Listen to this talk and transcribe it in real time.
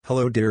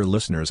Hello dear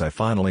listeners, I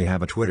finally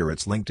have a Twitter,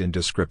 it's linked in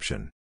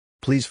description.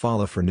 Please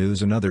follow for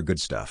news and other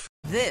good stuff.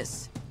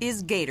 This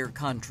is Gator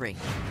Country,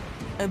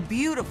 a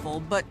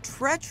beautiful but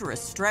treacherous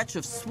stretch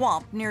of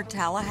swamp near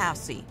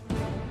Tallahassee.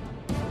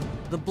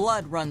 The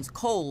blood runs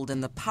cold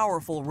in the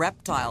powerful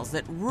reptiles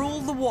that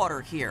rule the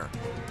water here.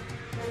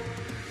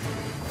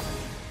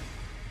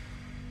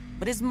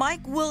 But is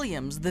Mike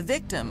Williams the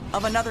victim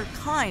of another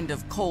kind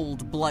of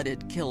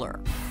cold-blooded killer?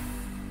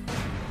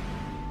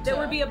 There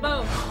would be a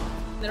bone.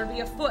 There would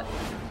be a foot.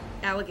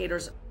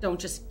 Alligators don't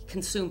just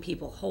consume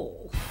people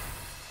whole.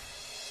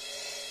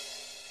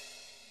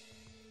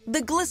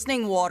 The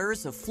glistening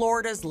waters of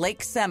Florida's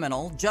Lake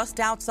Seminole,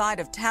 just outside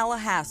of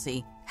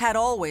Tallahassee, had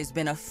always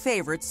been a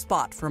favorite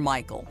spot for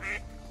Michael.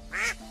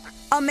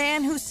 A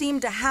man who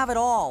seemed to have it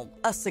all: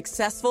 a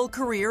successful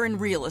career in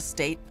real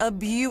estate, a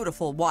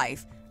beautiful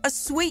wife, a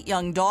sweet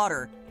young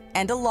daughter,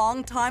 and a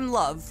long-time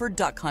love for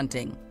duck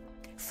hunting.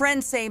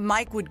 Friends say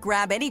Mike would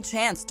grab any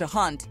chance to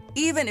hunt,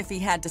 even if he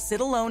had to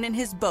sit alone in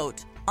his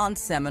boat on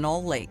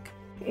Seminole Lake.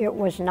 It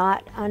was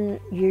not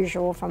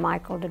unusual for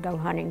Michael to go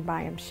hunting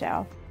by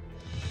himself.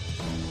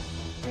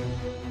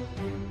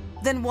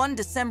 Then one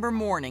December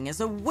morning,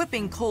 as a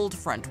whipping cold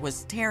front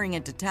was tearing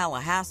into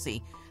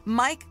Tallahassee,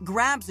 Mike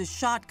grabs his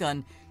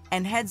shotgun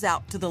and heads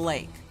out to the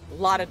lake. A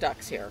lot of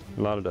ducks here.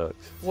 A lot of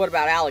ducks. What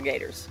about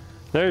alligators?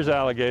 There's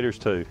alligators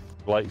too.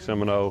 Lake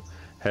Seminole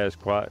has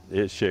quite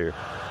its share.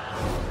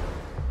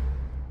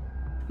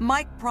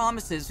 Mike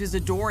promises his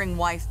adoring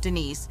wife,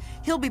 Denise,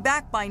 he'll be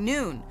back by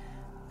noon.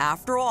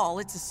 After all,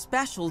 it's a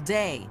special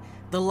day.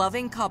 The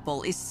loving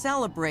couple is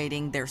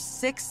celebrating their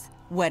 6th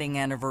wedding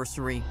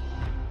anniversary.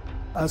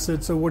 I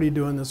said, so what are you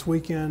doing this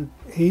weekend?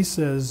 He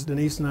says,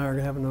 Denise and I are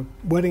having a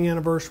wedding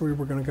anniversary.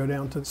 We're going to go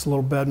down to this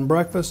little bed and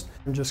breakfast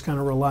and just kind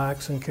of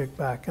relax and kick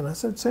back. And I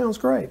said, sounds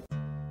great.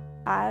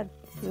 I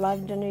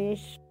loved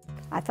Denise.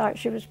 I thought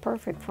she was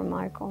perfect for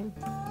Michael.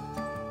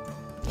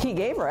 He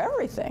gave her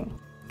everything.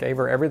 Gave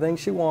her everything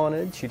she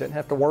wanted. She didn't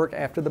have to work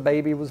after the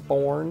baby was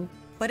born.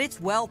 But it's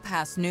well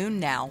past noon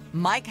now.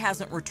 Mike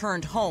hasn't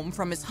returned home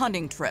from his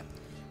hunting trip.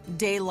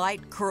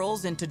 Daylight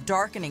curls into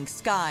darkening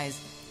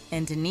skies,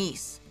 and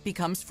Denise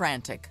becomes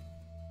frantic.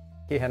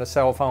 He had a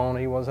cell phone.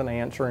 He wasn't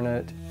answering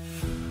it.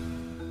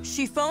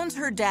 She phones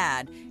her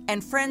dad,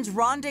 and friends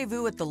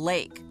rendezvous at the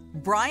lake.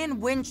 Brian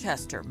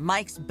Winchester,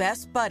 Mike's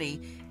best buddy,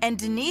 and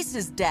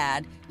Denise's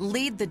dad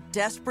lead the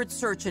desperate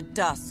search at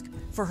dusk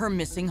for her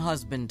missing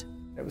husband.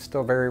 It was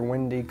still very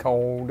windy,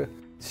 cold.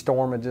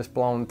 Storm had just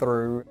blown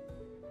through.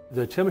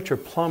 The temperature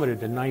plummeted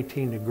to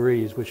 19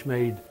 degrees, which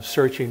made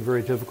searching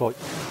very difficult.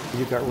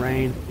 You've got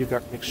rain, you've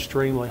got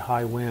extremely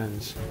high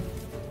winds.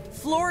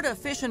 Florida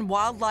Fish and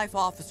Wildlife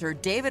Officer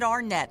David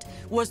Arnett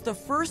was the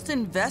first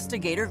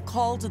investigator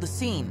called to the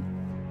scene.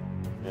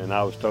 And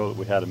I was told that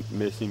we had a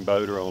missing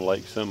boater on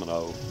Lake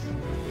Seminole.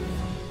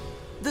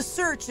 The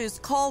search is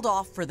called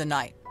off for the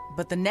night,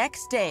 but the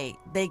next day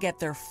they get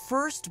their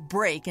first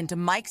break into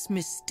Mike's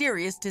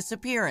mysterious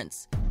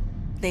disappearance.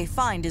 They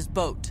find his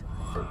boat.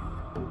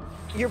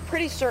 You're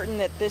pretty certain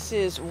that this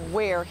is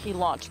where he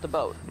launched the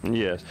boat?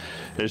 Yes,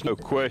 there's no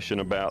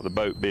question about the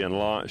boat being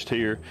launched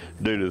here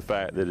due to the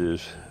fact that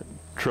his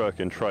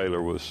truck and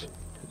trailer was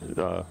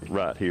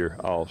right here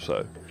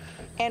also.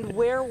 And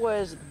where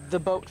was the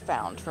boat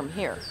found from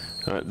here?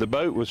 The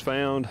boat was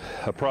found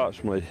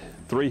approximately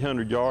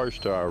 300 yards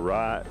to our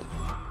right.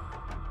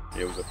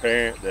 It was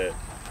apparent that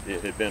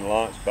it had been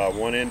launched by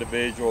one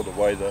individual, the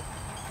way the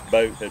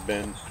boat had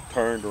been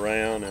turned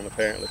around and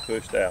apparently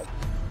pushed out.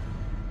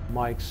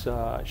 Mike's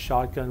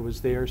shotgun was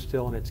there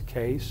still in its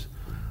case.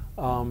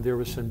 There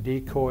was some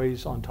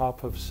decoys on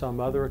top of some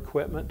other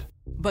equipment.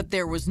 But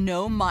there was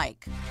no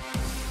Mike.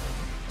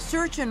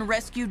 Search and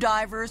rescue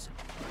divers,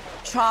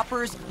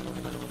 choppers,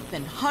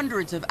 and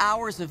hundreds of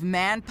hours of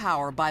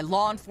manpower by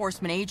law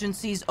enforcement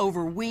agencies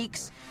over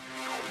weeks,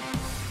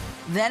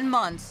 then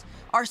months,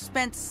 are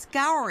spent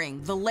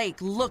scouring the lake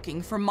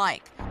looking for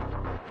Mike,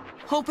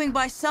 hoping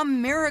by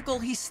some miracle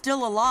he's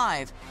still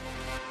alive.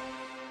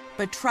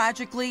 But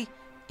tragically,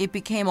 it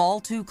became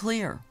all too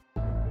clear.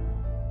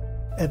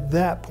 At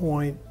that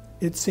point,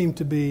 it seemed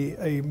to be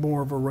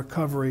more of a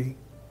recovery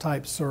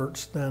type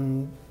search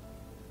than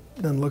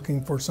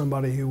looking for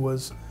somebody who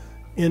was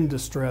in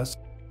distress.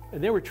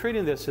 And they were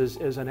treating this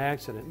as an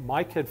accident.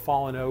 Mike had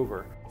fallen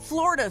over.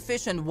 Florida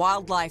Fish and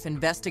Wildlife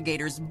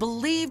investigators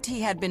believed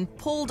he had been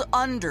pulled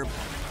under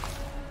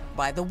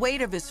by the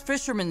weight of his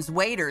fisherman's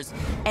waders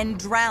and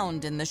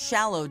drowned in the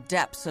shallow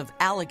depths of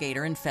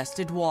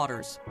alligator-infested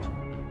waters.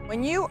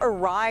 When you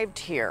arrived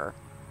here,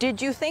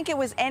 did you think it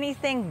was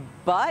anything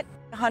but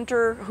a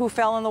hunter who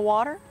fell in the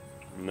water?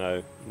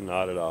 No,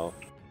 not at all.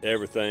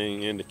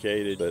 Everything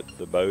indicated that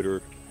the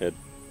boater had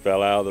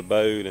fell out of the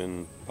boat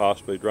and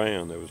possibly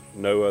drowned. There was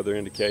no other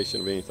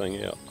indication of anything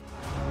else.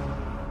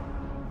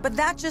 But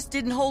that just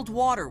didn't hold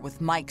water with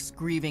Mike's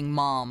grieving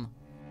mom.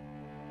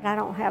 I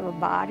don't have a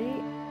body.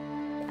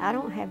 I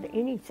don't have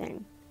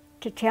anything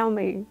to tell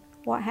me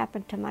what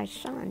happened to my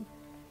son.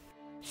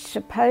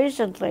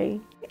 Supposedly,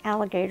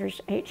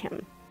 alligators ate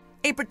him.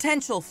 a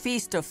potential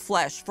feast of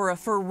flesh for a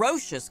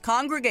ferocious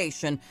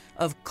congregation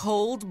of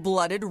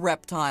cold-blooded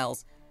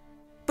reptiles.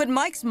 But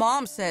Mike's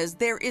mom says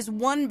there is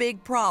one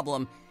big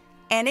problem,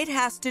 and it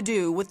has to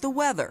do with the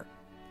weather.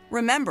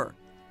 Remember,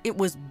 it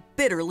was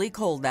bitterly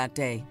cold that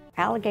day.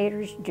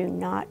 Alligators do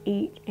not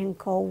eat in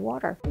cold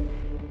water.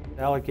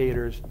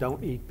 Alligators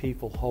don't eat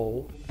people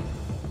whole.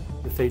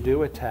 If they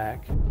do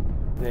attack,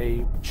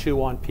 they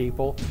chew on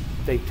people,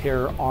 they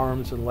tear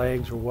arms and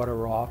legs or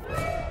whatever off.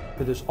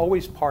 But there's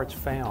always parts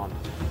found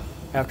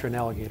after an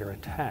alligator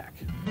attack.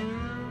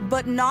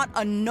 But not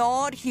a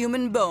gnawed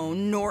human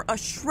bone nor a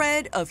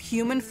shred of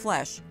human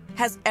flesh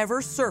has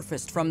ever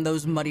surfaced from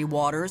those muddy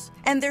waters.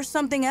 And there's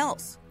something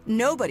else.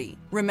 Nobody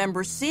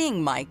remembers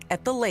seeing Mike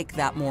at the lake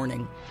that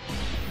morning.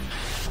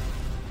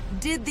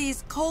 Did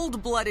these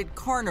cold-blooded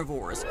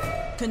carnivores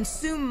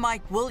consume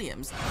Mike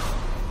Williams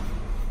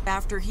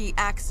after he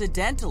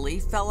accidentally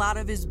fell out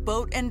of his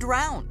boat and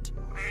drowned?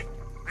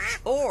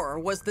 Or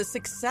was the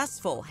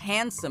successful,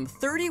 handsome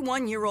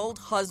 31-year-old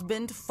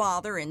husband,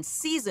 father, and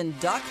seasoned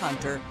duck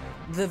hunter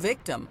the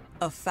victim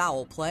of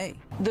foul play?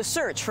 The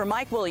search for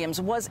Mike Williams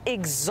was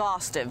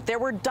exhaustive. There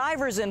were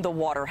divers in the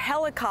water,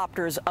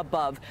 helicopters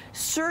above,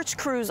 search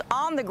crews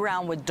on the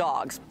ground with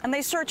dogs. And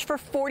they searched for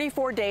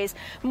 44 days,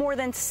 more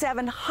than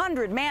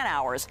 700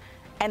 man-hours.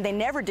 And they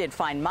never did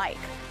find Mike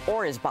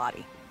or his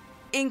body.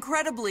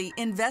 Incredibly,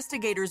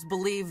 investigators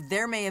believe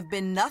there may have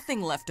been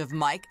nothing left of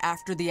Mike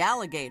after the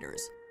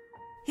alligators.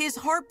 His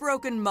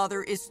heartbroken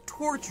mother is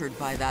tortured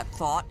by that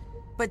thought,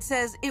 but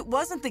says it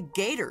wasn't the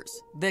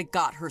gators that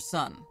got her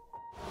son.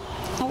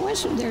 I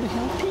wasn't there to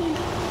help you.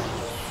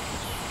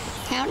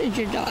 How did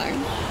you die?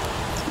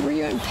 Were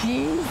you in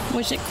pain?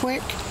 Was it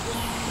quick?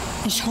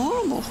 It's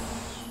horrible.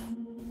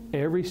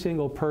 Every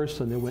single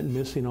person that went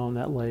missing on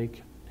that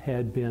lake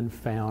had been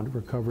found,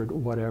 recovered,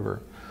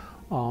 whatever.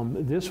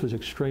 This was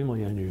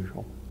extremely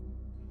unusual.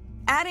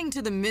 Adding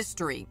to the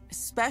mystery,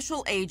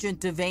 Special Agent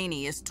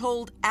Devaney is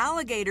told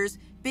alligators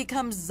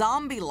become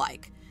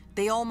zombie-like.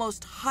 They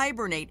almost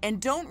hibernate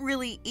and don't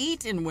really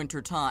eat in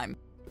wintertime.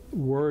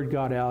 Word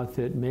got out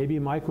that maybe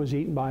Mike was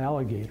eaten by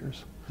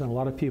alligators. And a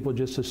lot of people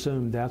just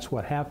assumed that's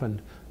what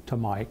happened to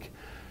Mike.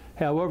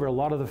 However, a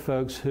lot of the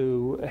folks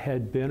who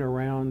had been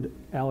around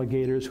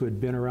alligators, who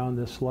had been around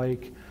this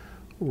lake,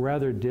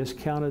 rather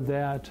discounted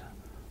that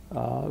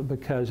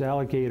because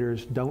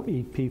alligators don't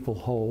eat people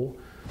whole.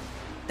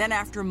 Then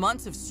after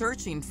months of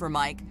searching for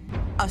Mike,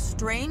 a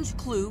strange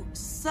clue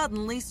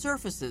suddenly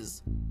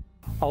surfaces.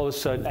 All of a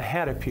sudden, a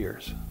hat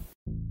appears.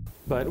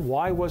 But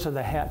why wasn't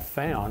the hat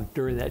found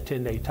during that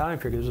 10-day time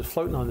period? It was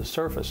floating on the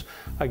surface,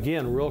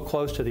 again, real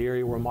close to the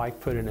area where Mike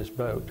put in his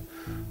boat.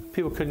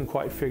 People couldn't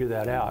quite figure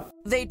that out.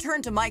 They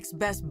turned to Mike's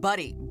best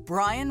buddy,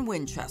 Brian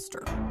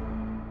Winchester.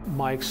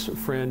 Mike's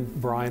friend,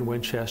 Brian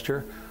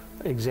Winchester,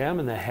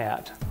 examined the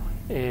hat,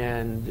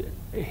 and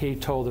he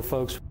told the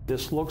folks,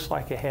 this looks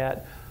like a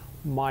hat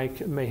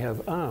Mike may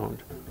have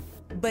owned.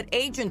 But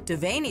Agent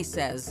Devaney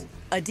says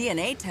a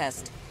DNA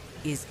test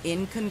is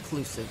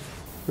inconclusive.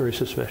 Very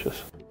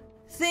suspicious.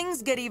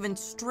 Things get even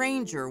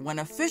stranger when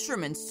a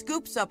fisherman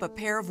scoops up a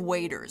pair of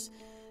waders.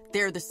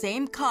 They're the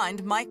same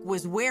kind Mike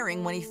was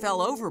wearing when he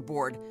fell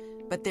overboard,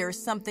 but there's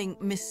something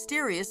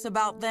mysterious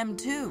about them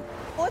too.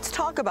 Let's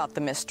talk about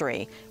the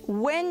mystery.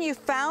 When you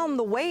found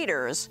the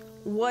waders,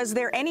 was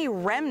there any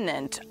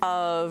remnant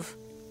of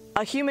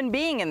a human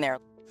being in there?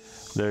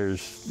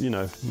 There's,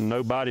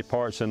 no body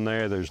parts in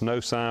there. There's no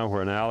sign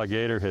where an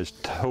alligator has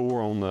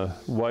tore on the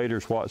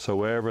waders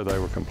whatsoever. They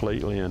were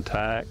completely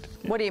intact.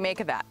 What do you make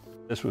of that?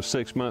 This was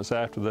 6 months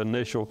after the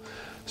initial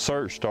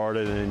search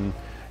started, and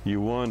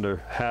you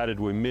wonder, how did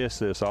we miss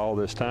this all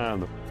this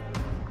time?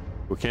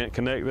 We can't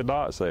connect the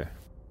dots there.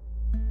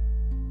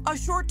 A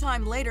short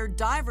time later,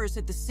 divers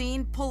at the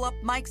scene pull up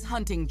Mike's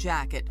hunting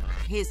jacket.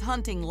 His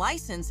hunting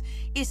license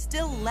is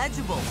still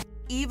legible.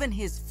 Even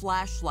his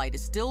flashlight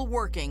is still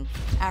working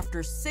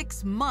after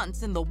 6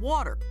 months in the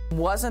water.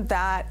 Wasn't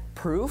that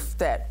proof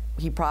that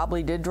he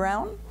probably did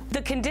drown?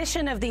 The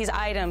condition of these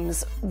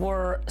items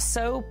were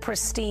so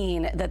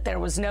pristine that there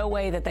was no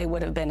way that they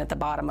would have been at the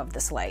bottom of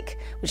this lake,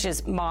 which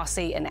is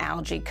mossy and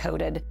algae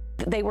coated.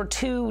 They were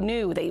too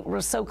new. They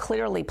were so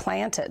clearly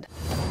planted.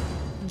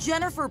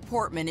 Jennifer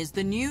Portman is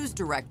the news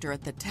director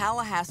at the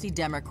Tallahassee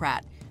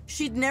Democrat.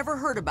 She'd never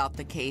heard about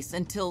the case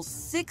until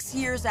 6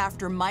 years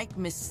after Mike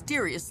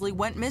mysteriously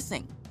went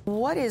missing.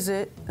 What is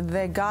it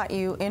that got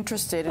you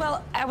interested?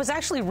 Well, I was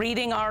actually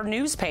reading our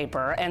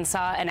newspaper and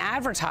saw an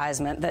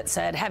advertisement that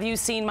said, "Have you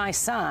seen my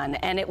son?"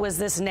 And it was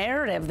this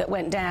narrative that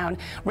went down,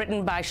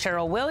 written by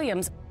Cheryl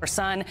Williams. Her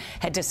son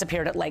had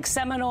disappeared at Lake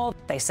Seminole.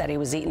 They said he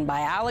was eaten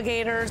by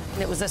alligators.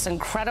 It was this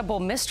incredible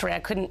mystery. I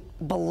couldn't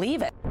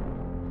believe it.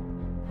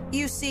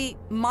 You see,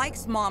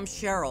 Mike's mom,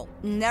 Cheryl,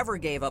 never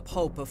gave up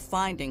hope of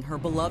finding her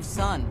beloved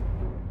son.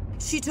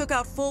 She took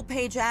out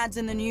full-page ads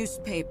in the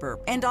newspaper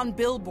and on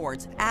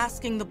billboards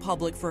asking the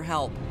public for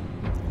help.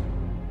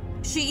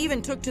 She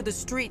even took to the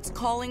streets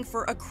calling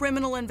for a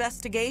criminal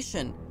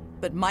investigation.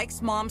 But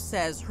Mike's mom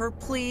says her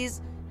pleas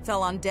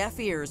fell on deaf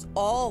ears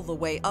all the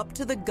way up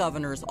to the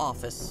governor's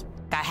office.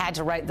 I had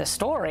to write this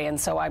story, and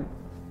so I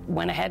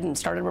went ahead and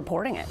started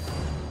reporting it.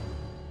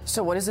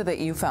 So what is it that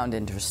you found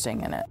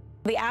interesting in it?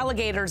 The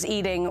alligators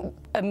eating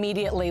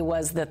immediately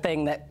was the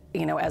thing that,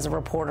 as a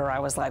reporter, I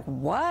was like,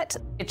 what?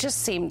 It just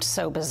seemed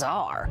so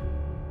bizarre.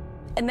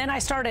 And then I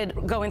started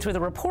going through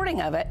the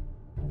reporting of it,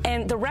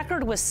 and the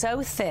record was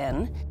so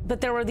thin, but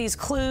there were these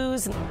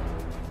clues,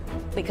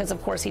 because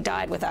of course he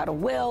died without a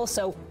will,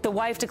 so the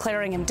wife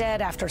declaring him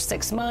dead after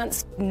 6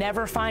 months,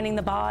 never finding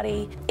the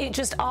body, it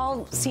just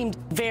all seemed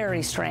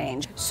very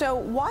strange. So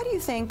why do you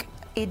think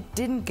it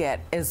didn't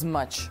get as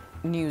much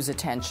news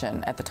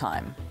attention at the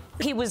time?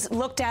 He was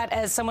looked at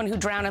as someone who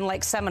drowned in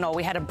Lake Seminole.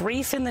 We had a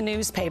brief in the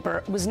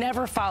newspaper, was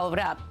never followed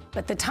up.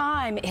 At the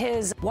time,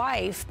 his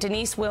wife,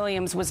 Denise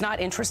Williams, was not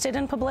interested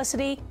in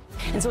publicity,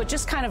 and so it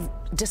just kind of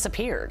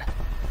disappeared.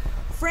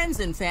 Friends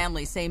and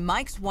family say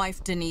Mike's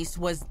wife, Denise,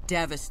 was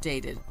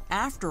devastated.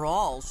 After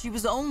all, she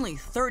was only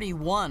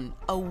 31,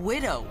 a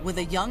widow with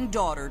a young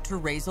daughter to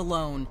raise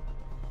alone.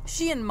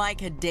 She and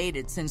Mike had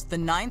dated since the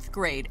 9th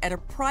grade at a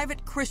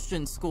private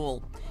Christian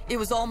school. It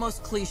was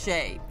almost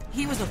cliche.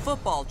 He was a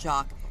football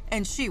jock,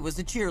 and she was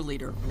a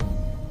cheerleader.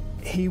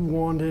 He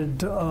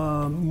wanted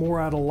more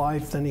out of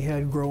life than he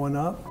had growing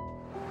up.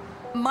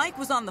 Mike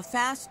was on the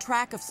fast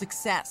track of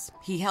success.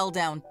 He held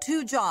down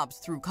 2 jobs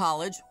through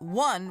college.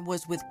 One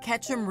was with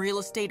Ketchum Real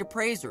Estate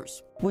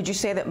Appraisers. Would you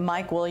say that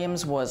Mike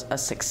Williams was a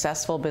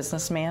successful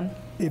businessman?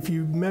 If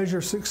you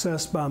measure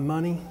success by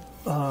money,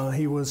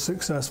 he was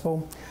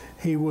successful.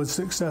 He was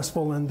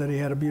successful in that he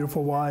had a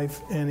beautiful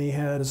wife and he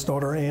had his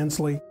daughter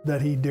Ansley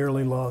that he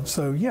dearly loved.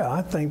 So yeah,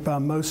 I think by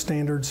most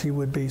standards he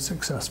would be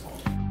successful.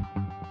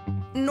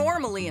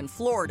 Normally in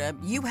Florida,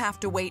 you have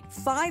to wait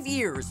 5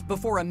 years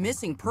before a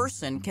missing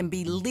person can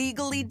be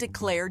legally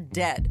declared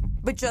dead.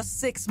 But just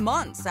 6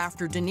 months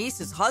after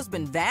Denise's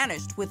husband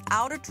vanished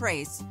without a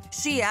trace,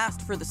 she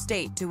asked for the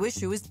state to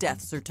issue his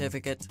death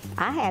certificate.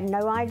 I had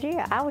no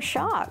idea. I was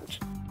shocked.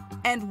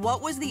 And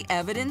what was the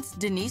evidence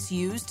Denise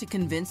used to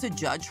convince a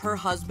judge her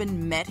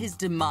husband met his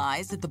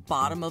demise at the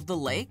bottom of the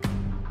lake?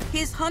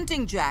 His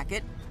hunting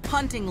jacket,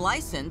 hunting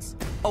license,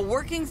 a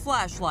working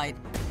flashlight,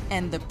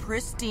 and the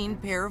pristine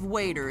pair of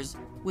waders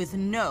with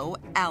no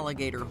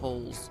alligator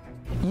holes.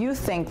 You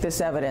think this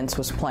evidence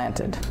was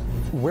planted?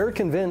 We're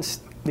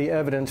convinced the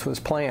evidence was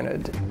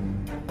planted.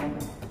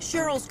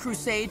 Cheryl's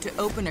crusade to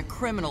open a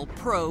criminal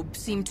probe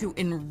seemed to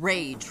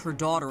enrage her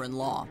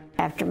daughter-in-law.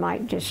 After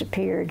Mike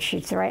disappeared, she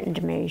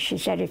threatened me. She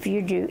said, if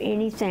you do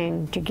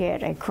anything to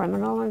get a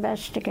criminal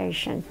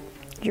investigation,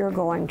 you're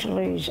going to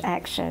lose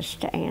access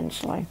to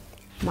Ansley,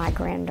 my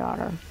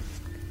granddaughter.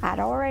 I'd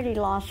already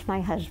lost my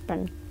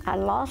husband. I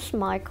lost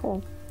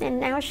Michael, and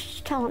now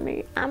she's telling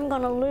me I'm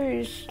going to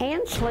lose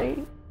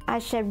Ansley. I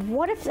said,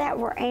 what if that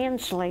were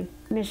Ansley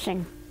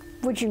missing?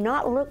 Would you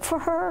not look for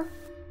her?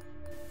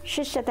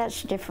 She said,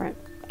 that's different.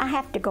 I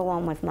have to go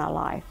on with my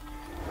life.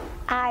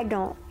 I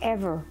don't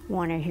ever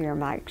want to hear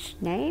Mike's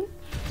name.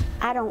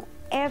 I don't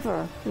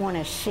ever want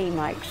to see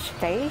Mike's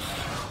face.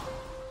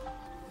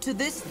 To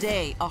this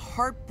day, a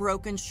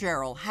heartbroken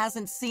Cheryl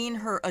hasn't seen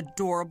her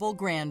adorable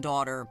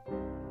granddaughter.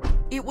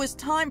 It was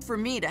time for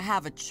me to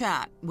have a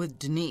chat with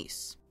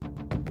Denise.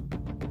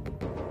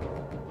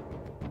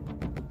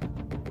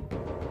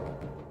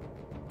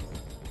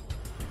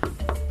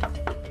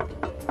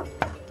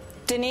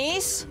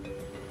 Denise?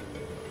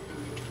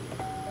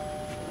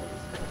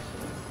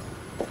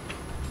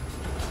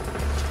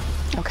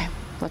 Okay,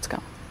 let's go.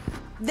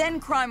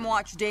 Then Crime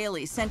Watch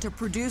Daily sent a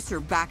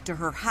producer back to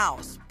her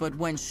house, but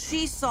when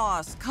she saw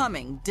us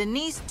coming,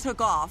 Denise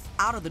took off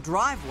out of the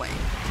driveway.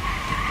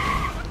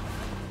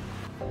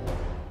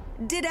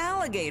 Did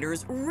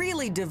alligators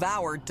really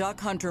devour duck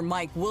hunter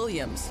Mike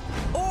Williams?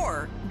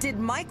 Or did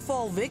Mike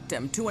fall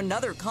victim to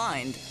another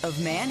kind of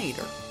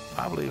man-eater?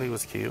 I believe he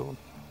was killed,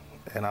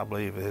 and I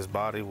believe his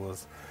body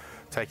was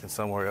taken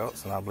somewhere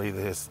else, and I believe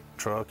that his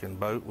truck and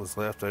boat was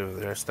left over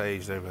there,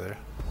 staged over there.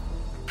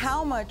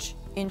 How much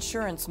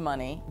insurance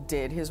money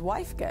did his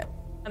wife get?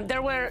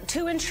 There were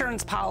 2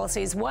 insurance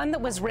policies, one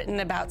that was written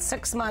about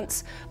 6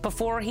 months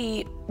before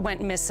he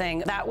went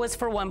missing. That was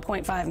for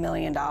 $1.5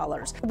 million.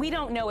 We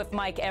don't know if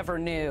Mike ever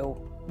knew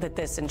that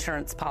this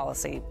insurance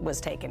policy was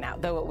taken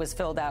out, though it was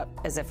filled out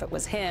as if it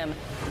was him.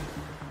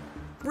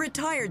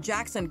 Retired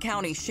Jackson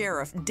County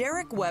Sheriff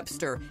Derek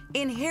Webster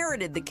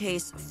inherited the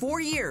case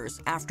 4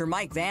 years after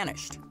Mike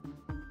vanished.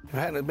 If it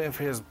hadn't been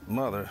for his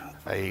mother,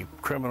 a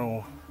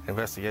criminal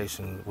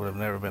investigation would have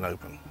never been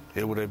opened.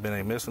 It would have been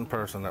a missing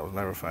person that was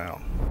never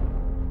found.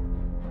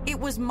 It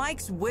was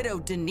Mike's widow,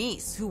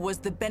 Denise, who was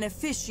the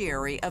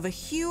beneficiary of a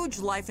huge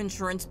life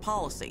insurance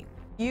policy.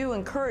 You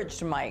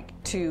encouraged Mike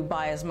to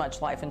buy as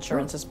much life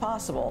insurance as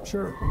possible.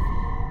 Sure.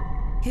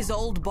 His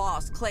old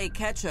boss, Clay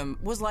Ketchum,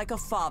 was like a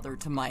father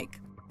to Mike.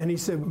 And he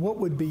said, what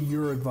would be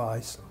your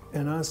advice?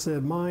 And I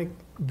said, Mike,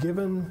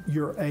 given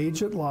your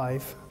age at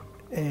life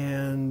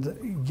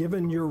and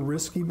given your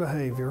risky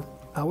behavior,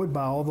 I would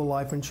buy all the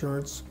life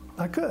insurance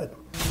I could.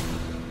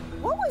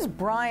 What was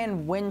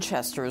Brian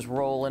Winchester's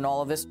role in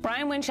all of this?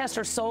 Brian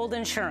Winchester sold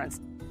insurance.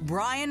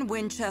 Brian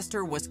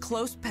Winchester was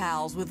close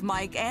pals with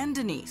Mike and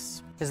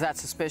Denise. Is that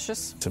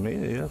suspicious? To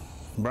me, yeah.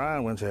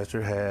 Brian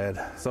Winchester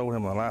had sold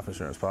him a life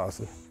insurance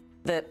policy.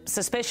 The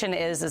suspicion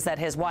is that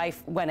his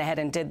wife went ahead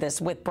and did this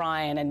with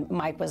Brian, and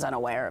Mike was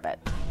unaware of it.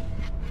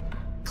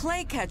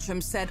 Clay Ketchum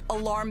said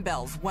alarm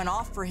bells went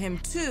off for him,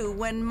 too,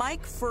 when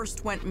Mike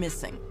first went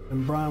missing.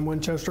 And Brian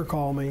Winchester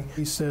called me.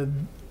 He said,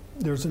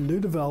 there's a new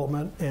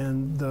development,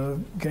 and the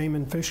Game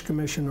and Fish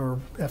Commission,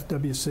 or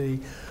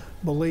FWC,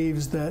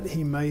 believes that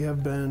he may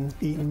have been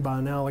eaten by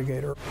an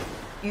alligator.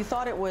 You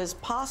thought it was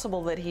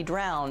possible that he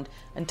drowned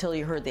until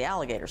you heard the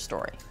alligator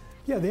story.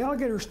 Yeah, the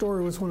alligator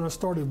story was when I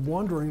started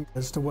wondering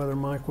as to whether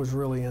Mike was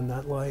really in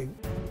that lake.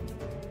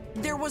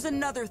 There was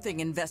another thing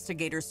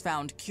investigators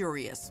found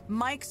curious.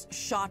 Mike's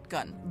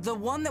shotgun, the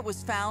one that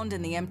was found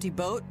in the empty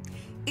boat.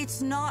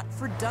 It's not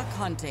for duck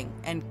hunting,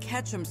 and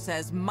Ketchum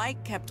says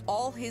Mike kept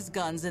all his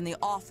guns in the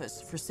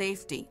office for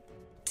safety.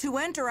 To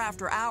enter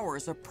after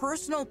hours, a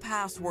personal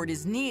password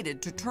is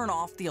needed to turn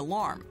off the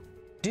alarm.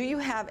 Do you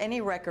have any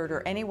record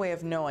or any way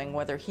of knowing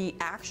whether he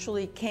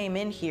actually came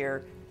in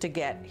here to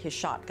get his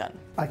shotgun?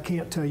 I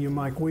can't tell you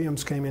Mike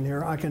Williams came in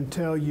here. I can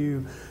tell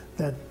you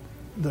that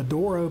the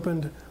door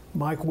opened,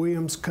 Mike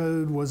Williams'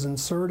 code was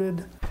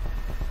inserted.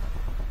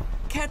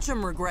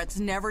 Ketchum regrets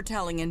never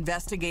telling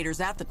investigators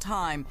at the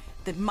time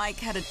that Mike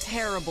had a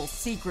terrible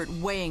secret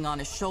weighing on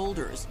his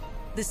shoulders.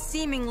 The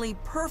seemingly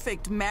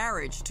perfect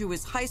marriage to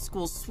his high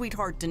school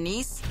sweetheart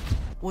Denise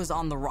was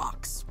on the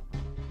rocks.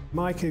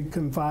 Mike had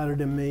confided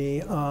in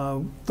me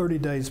 30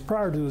 days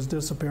prior to his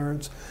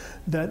disappearance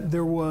that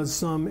there was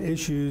some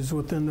issues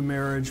within the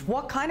marriage.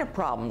 What kind of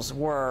problems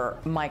were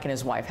Mike and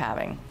his wife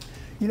having?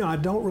 You know, I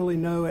don't really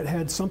know. It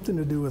had something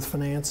to do with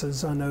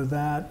finances, I know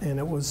that, and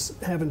it was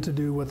having to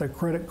do with a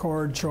credit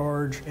card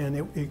charge, and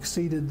it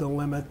exceeded the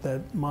limit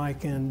that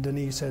Mike and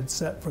Denise had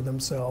set for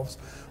themselves.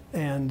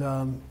 And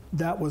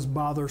that was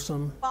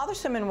bothersome.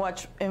 Bothersome in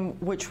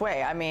which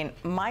way? I mean,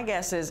 my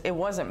guess is it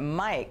wasn't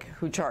Mike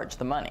who charged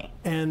the money.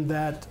 And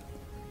that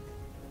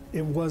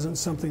it wasn't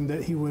something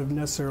that he would have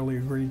necessarily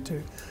agreed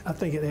to. I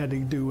think it had to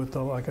do with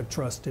like a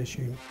trust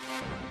issue.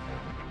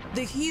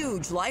 The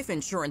huge life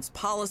insurance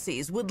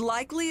policies would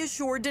likely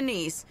assure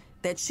Denise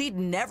that she'd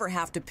never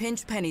have to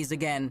pinch pennies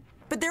again.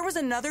 But there was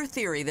another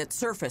theory that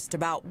surfaced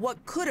about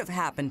what could have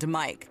happened to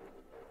Mike.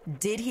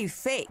 Did he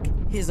fake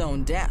his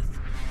own death?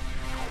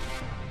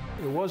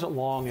 It wasn't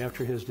long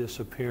after his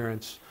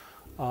disappearance,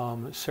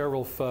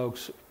 several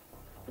folks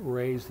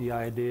raised the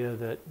idea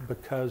that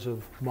because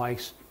of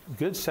Mike's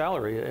good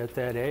salary at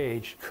that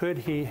age, could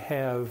he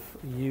have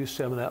used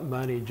some of that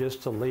money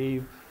just to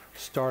leave,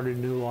 start a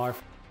new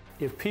life?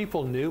 If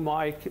people knew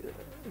Mike,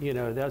 you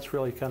know, that's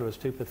really kind of a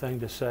stupid thing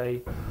to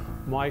say.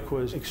 Mike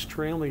was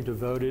extremely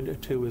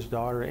devoted to his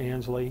daughter,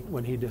 Ansley,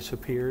 when he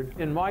disappeared.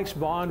 And Mike's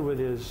bond with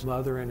his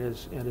mother and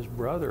his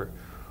brother,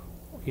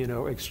 you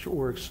know,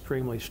 were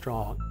extremely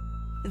strong.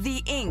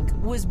 The ink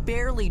was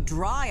barely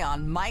dry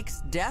on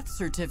Mike's death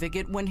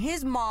certificate when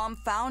his mom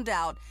found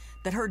out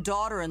that her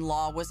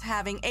daughter-in-law was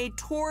having a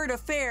torrid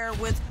affair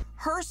with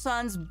her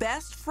son's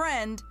best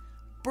friend,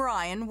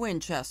 Brian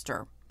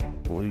Winchester.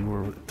 We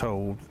were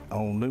told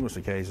on numerous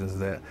occasions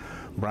that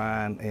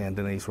Brian and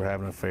Denise were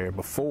having an affair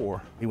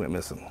before he went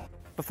missing.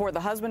 Before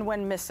the husband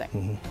went missing?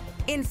 Mm-hmm.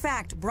 In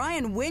fact,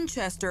 Brian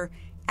Winchester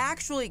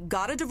actually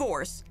got a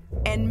divorce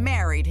and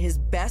married his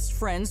best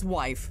friend's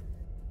wife.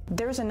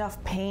 There's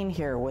enough pain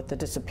here with the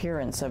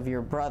disappearance of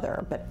your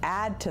brother, but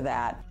add to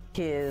that,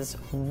 his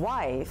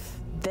wife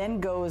then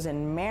goes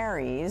and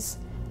marries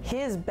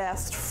his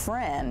best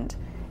friend,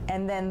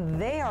 and then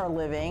they are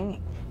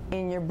living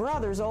in your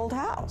brother's old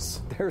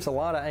house. There's a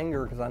lot of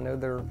anger because I know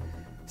they're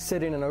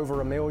sitting in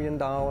over $1 million.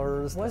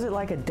 Was it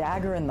like a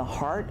dagger in the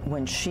heart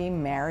when she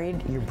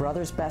married your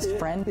brother's best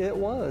friend? It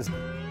was.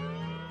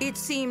 It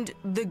seemed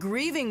the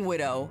grieving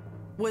widow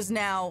was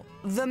now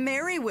the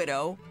merry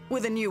widow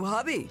with a new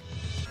hubby.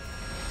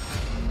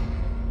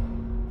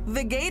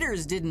 The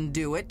Gators didn't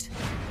do it.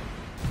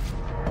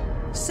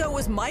 So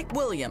was Mike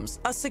Williams,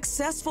 a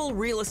successful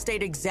real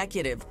estate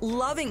executive,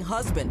 loving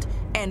husband,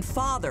 and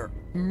father,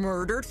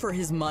 murdered for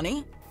his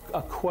money?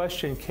 A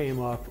question came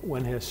up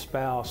when his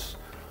spouse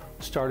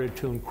started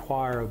to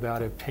inquire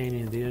about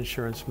obtaining the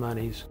insurance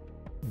monies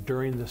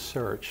during the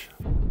search.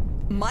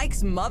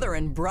 Mike's mother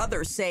and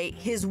brother say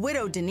his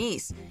widow,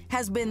 Denise,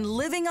 has been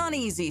living on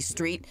Easy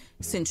Street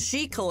since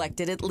she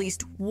collected at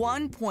least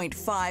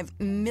 $1.5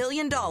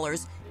 million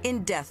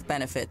in death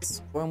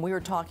benefits. When we were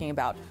talking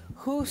about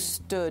who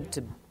stood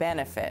to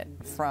benefit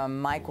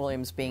from Mike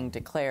Williams being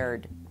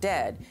declared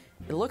dead,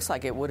 it looks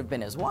like it would have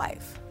been his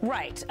wife.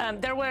 Right.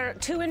 There were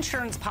two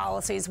insurance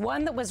policies,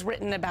 one that was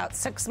written about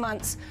 6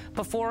 months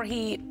before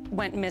he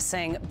went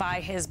missing by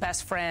his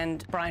best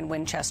friend, Brian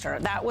Winchester.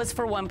 That was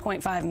for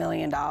 $1.5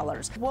 million.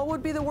 What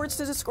would be the words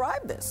to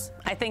describe this?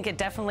 I think it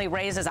definitely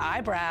raises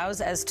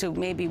eyebrows as to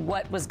maybe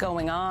what was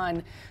going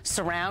on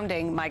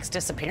surrounding Mike's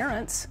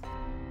disappearance.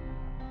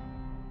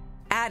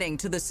 Adding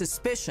to the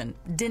suspicion,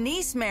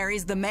 Denise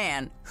marries the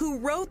man who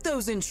wrote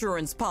those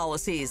insurance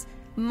policies,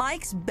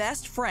 Mike's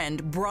best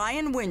friend,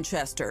 Brian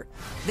Winchester.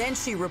 Then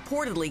she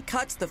reportedly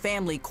cuts the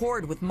family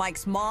cord with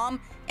Mike's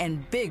mom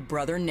and big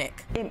brother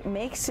Nick. It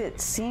makes it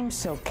seem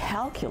so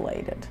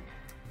calculated.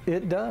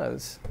 It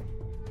does.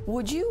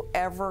 Would you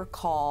ever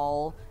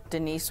call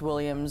Denise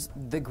Williams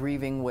the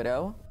grieving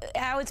widow?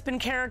 How it's been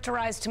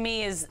characterized to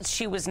me is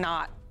she was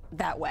not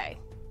that way,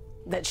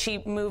 that she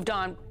moved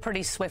on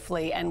pretty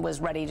swiftly and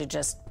was ready to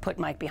just put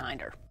Mike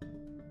behind her.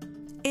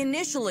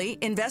 Initially,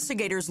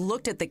 investigators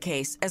looked at the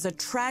case as a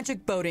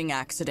tragic boating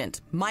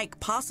accident. Mike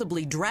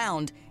possibly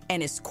drowned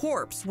and his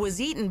corpse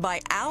was eaten by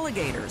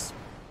alligators.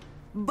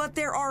 But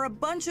there are a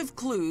bunch of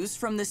clues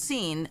from the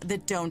scene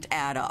that don't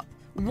add up.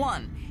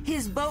 1,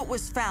 his boat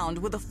was found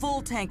with a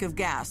full tank of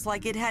gas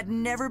like it had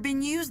never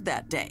been used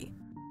that day.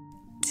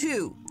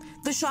 2,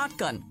 the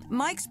shotgun.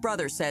 Mike's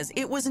brother says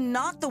it was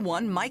not the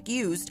one Mike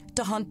used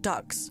to hunt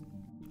ducks.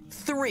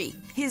 3,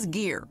 his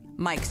gear.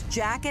 Mike's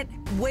jacket,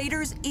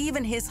 waders,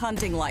 even his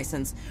hunting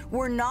license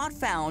were not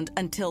found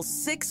until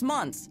 6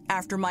 months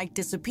after Mike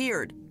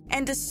disappeared.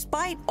 And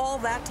despite all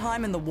that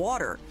time in the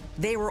water,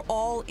 they were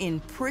all in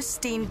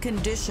pristine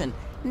condition,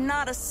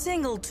 not a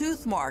single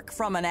tooth mark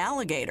from an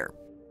alligator.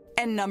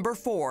 And number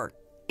 4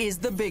 is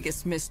the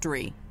biggest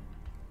mystery.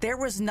 There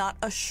was not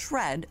a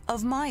shred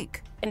of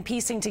Mike. And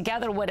piecing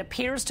together what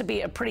appears to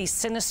be a pretty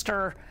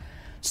sinister,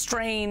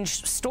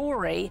 strange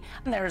story,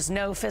 and there's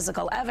no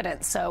physical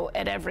evidence. So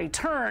at every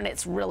turn,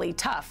 it's really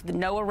tough.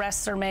 No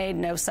arrests are made,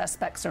 no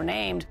suspects are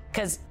named,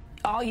 because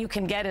all you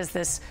can get is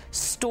this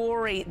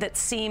story that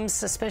seems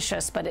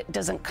suspicious, but it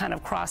doesn't kind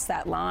of cross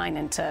that line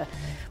into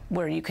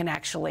where you can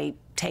actually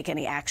take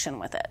any action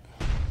with it.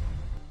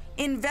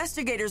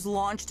 Investigators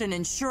launched an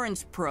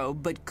insurance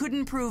probe, but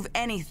couldn't prove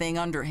anything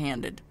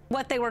underhanded.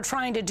 What they were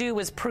trying to do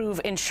was prove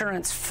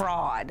insurance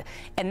fraud,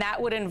 and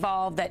that would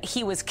involve that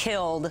he was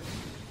killed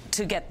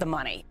to get the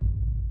money.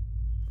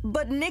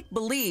 But Nick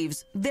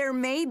believes there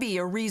may be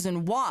a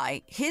reason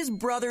why his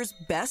brother's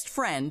best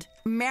friend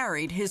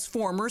married his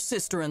former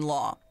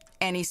sister-in-law.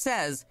 And he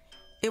says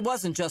it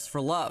wasn't just for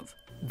love.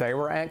 They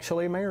were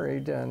actually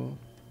married, and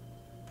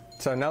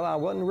so no, I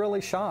wasn't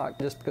really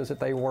shocked just because if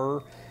they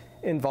were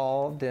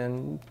involved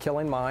in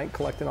killing Mike,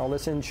 collecting all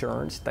this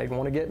insurance, they'd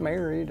want to get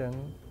married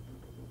and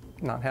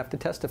not have to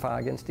testify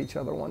against each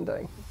other one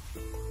day.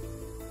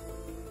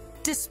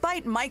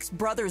 Despite Mike's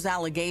brother's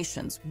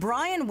allegations,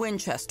 Brian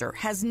Winchester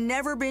has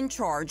never been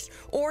charged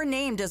or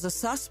named as a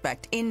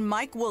suspect in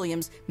Mike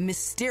Williams'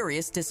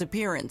 mysterious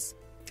disappearance.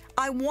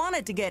 I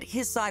wanted to get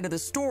his side of the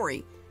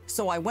story,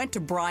 so I went to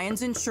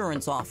Brian's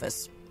insurance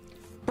office.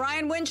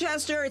 Brian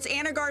Winchester, it's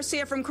Anna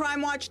Garcia from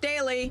Crime Watch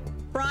Daily.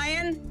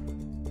 Brian?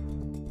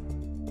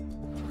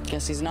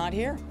 Guess he's not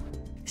here.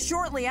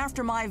 Shortly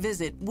after my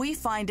visit, we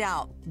find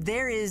out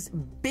there is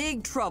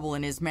big trouble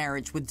in his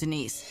marriage with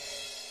Denise.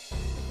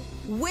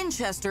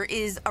 Winchester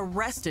is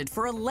arrested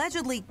for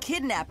allegedly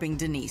kidnapping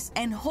Denise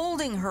and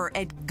holding her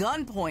at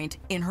gunpoint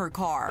in her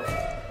car.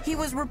 He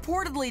was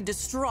reportedly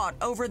distraught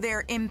over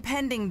their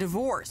impending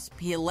divorce.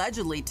 He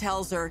allegedly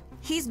tells her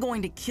he's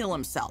going to kill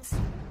himself.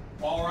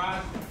 All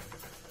right.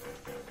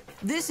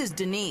 This is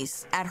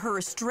Denise at her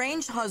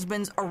estranged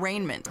husband's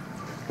arraignment.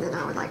 Then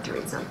I would like to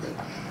read something.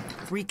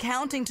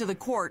 Recounting to the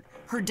court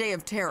her day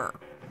of terror.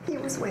 He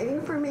was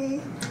waiting for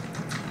me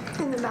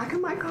in the back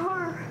of my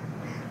car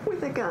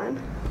with a gun.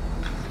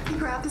 He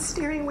grabbed the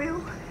steering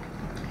wheel.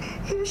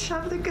 He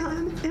shoved the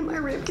gun in my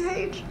rib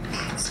cage,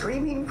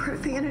 screaming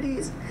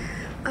profanities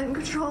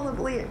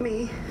uncontrollably at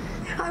me.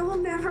 I will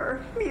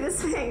never be the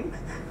same.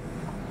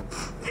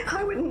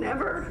 I would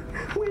never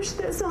wish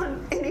this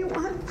on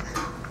anyone.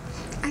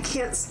 I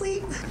can't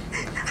sleep.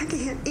 I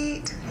can't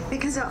eat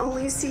because I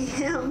only see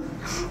him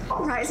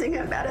rising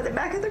up out of the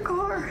back of the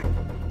car.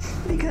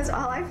 Because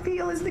all I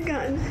feel is the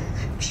gun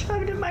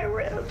shoved in my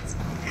ribs.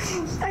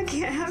 I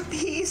can't have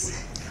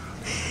peace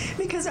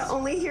because I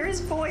only hear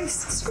his voice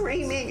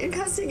screaming and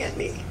cussing at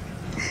me.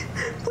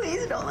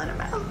 Please don't let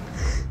him out.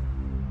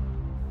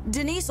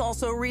 Denise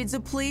also reads a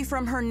plea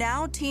from her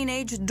now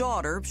teenage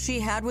daughter she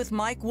had with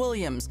Mike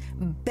Williams,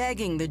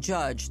 begging the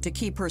judge to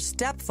keep her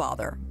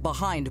stepfather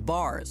behind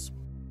bars.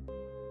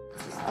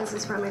 This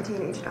is from my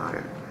teenage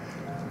daughter.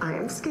 I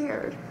am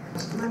scared.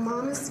 My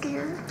mom is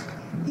scared.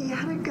 He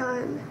had a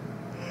gun.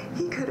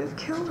 He could have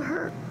killed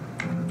her.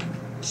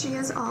 She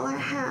is all I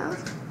have.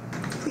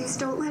 Please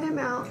don't let him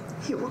out.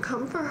 He will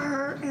come for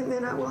her, and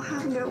then I will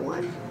have no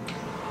one.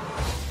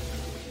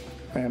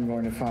 I am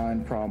going to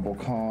find probable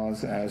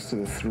cause as to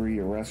the 3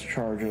 arrest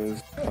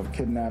charges of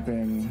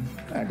kidnapping,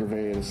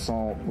 aggravated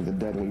assault with a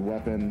deadly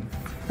weapon,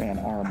 and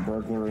armed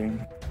burglary.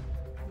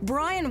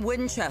 Brian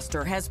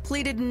Winchester has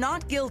pleaded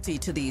not guilty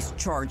to these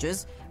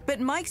charges, but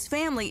Mike's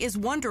family is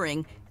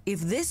wondering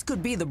if this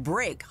could be the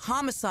break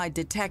homicide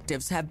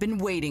detectives have been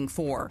waiting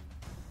for.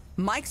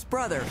 Mike's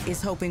brother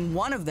is hoping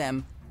one of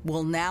them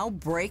will now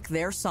break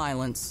their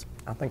silence.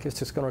 I think it's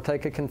just going to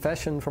take a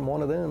confession from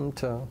one of them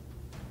to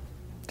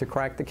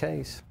crack the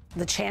case.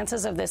 The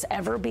chances of this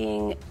ever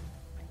being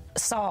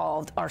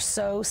solved are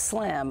so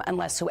slim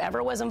unless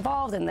whoever was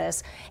involved in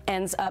this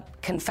ends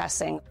up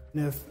confessing.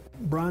 If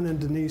Brian and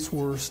Denise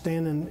were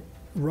standing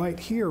right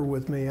here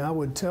with me, I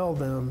would tell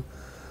them,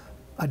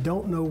 I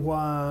don't know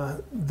why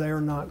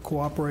they're not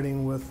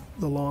cooperating with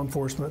the law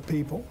enforcement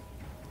people.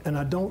 And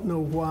I don't know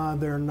why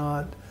they're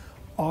not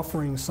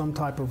offering some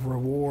type of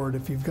reward.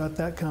 If you've got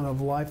that kind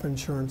of life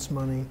insurance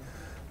money,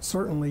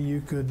 certainly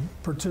you could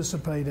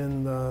participate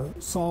in the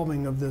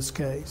solving of this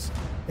case.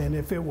 And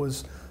if it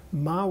was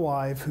my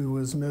wife who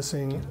was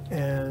missing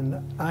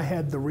and I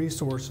had the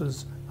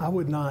resources, I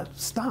would not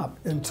stop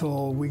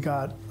until we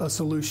got a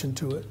solution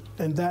to it.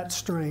 And that's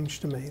strange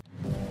to me.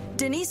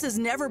 Denise has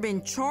never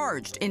been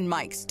charged in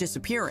Mike's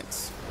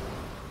disappearance.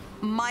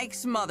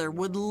 Mike's mother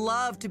would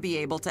love to be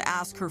able to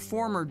ask her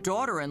former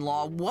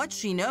daughter-in-law what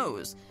she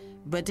knows,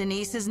 but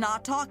Denise is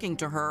not talking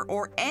to her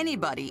or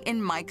anybody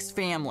in Mike's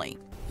family.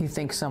 You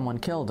think someone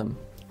killed him?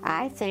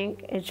 I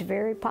think it's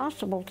very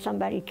possible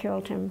somebody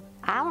killed him.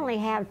 I only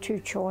have two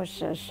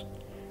choices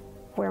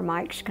where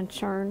Mike's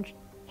concerned.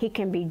 He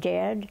can be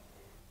dead,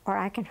 or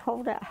I can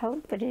hold out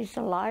hope that he's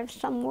alive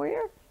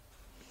somewhere.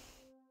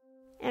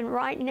 And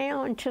right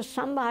now, until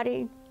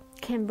somebody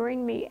can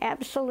bring me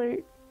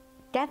absolute,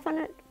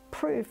 definite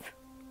proof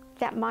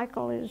that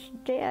Michael is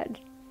dead,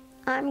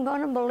 I'm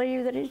going to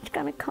believe that he's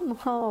going to come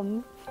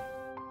home.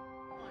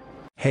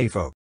 Hey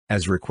folk,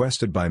 as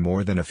requested by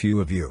more than a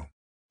few of you,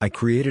 I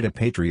created a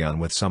Patreon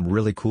with some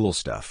really cool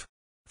stuff.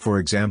 For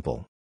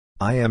example,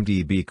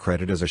 IMDb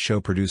credit as a show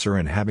producer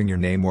and having your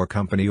name or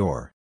company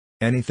or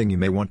anything you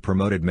may want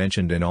promoted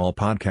mentioned in all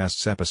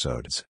podcasts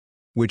episodes.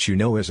 Which you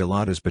know is a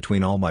lot, as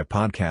between all my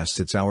podcasts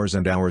it's hours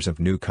and hours of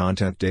new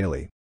content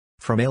daily.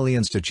 From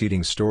aliens to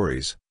cheating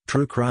stories,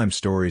 true crime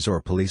stories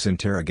or police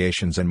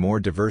interrogations and more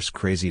diverse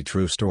crazy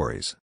true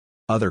stories.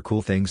 Other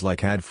cool things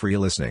like ad-free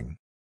listening.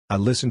 I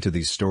listen to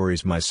these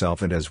stories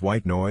myself and as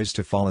white noise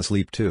to fall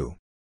asleep too.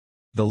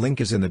 The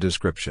link is in the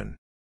description.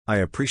 I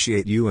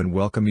appreciate you and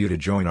welcome you to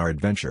join our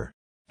adventure.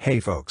 Hey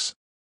folks.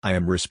 I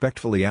am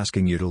respectfully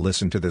asking you to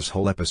listen to this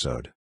whole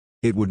episode.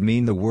 It would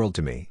mean the world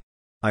to me.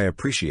 I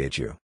appreciate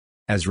you.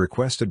 As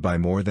requested by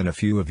more than a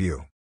few of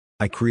you,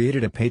 I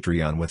created a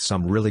Patreon with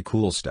some really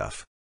cool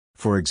stuff.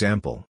 For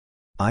example,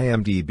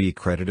 IMDb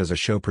credit as a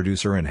show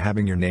producer and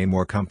having your name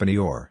or company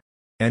or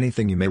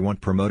anything you may want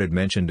promoted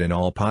mentioned in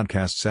all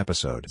podcasts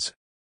episodes.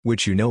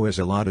 Which you know is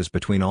a lot, as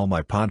between all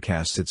my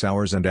podcasts it's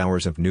hours and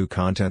hours of new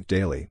content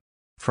daily.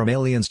 From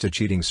aliens to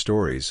cheating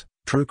stories,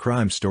 true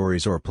crime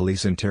stories or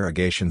police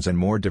interrogations and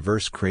more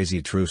diverse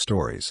crazy true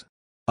stories.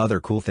 Other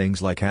cool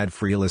things like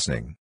ad-free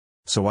listening.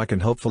 So I can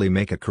hopefully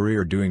make a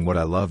career doing what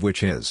I love,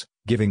 which is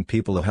giving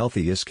people a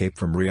healthy escape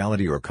from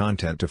reality or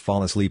content to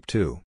fall asleep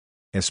to.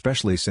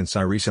 Especially since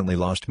I recently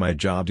lost my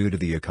job due to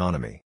the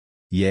economy.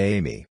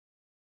 Yay me.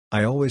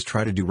 I always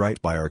try to do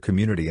right by our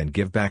community and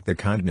give back the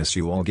kindness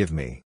you all give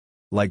me.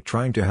 Like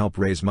trying to help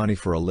raise money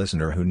for a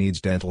listener who needs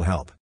dental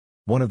help.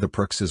 One of the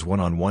perks is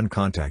one-on-one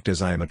contact,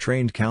 as I am a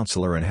trained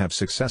counselor and have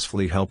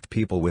successfully helped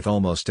people with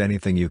almost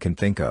anything you can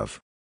think of.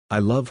 I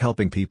love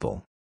helping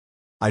people.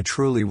 I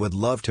truly would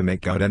love to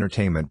make God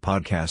Entertainment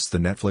Podcasts the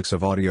Netflix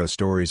of audio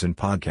stories and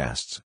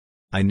podcasts.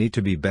 I need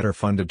to be better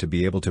funded to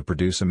be able to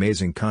produce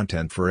amazing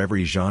content for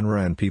every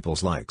genre and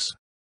people's likes.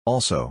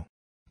 Also,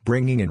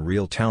 bringing in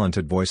real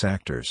talented voice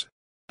actors.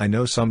 I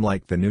know some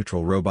like the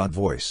neutral robot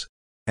voice.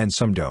 And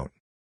some don't.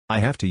 I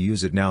have to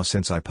use it now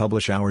since I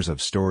publish hours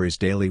of stories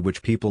daily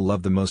which people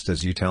love the most,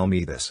 as you tell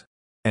me this.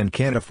 And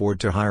can't afford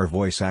to hire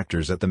voice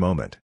actors at the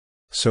moment.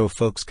 So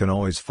folks can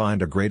always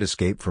find a great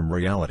escape from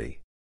reality.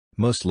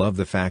 Most love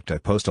the fact I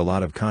post a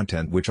lot of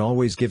content which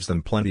always gives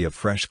them plenty of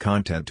fresh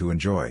content to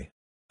enjoy.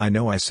 I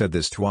know I said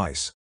this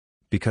twice.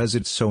 Because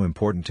it's so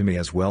important to me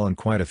as well, and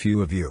quite a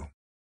few of you.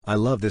 I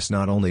love this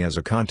not only as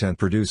a content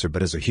producer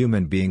but as a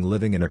human being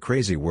living in a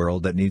crazy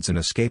world that needs an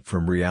escape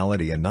from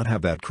reality and not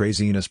have that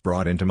craziness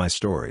brought into my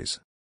stories.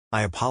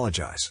 I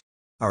apologize.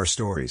 Our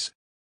stories.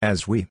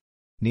 As we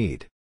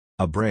need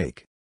a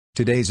break.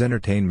 Today's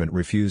entertainment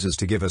refuses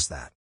to give us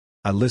that.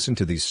 I listen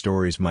to these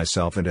stories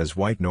myself and as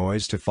white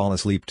noise to fall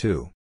asleep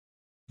too.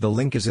 The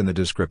link is in the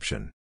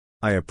description.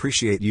 I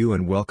appreciate you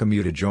and welcome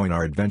you to join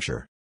our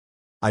adventure.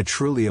 I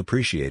truly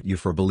appreciate you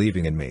for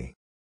believing in me.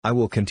 I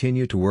will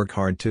continue to work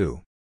hard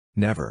to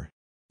never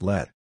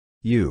let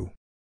you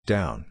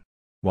down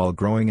while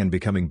growing and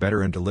becoming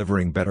better and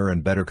delivering better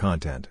and better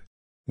content.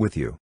 With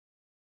you,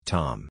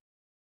 Tom.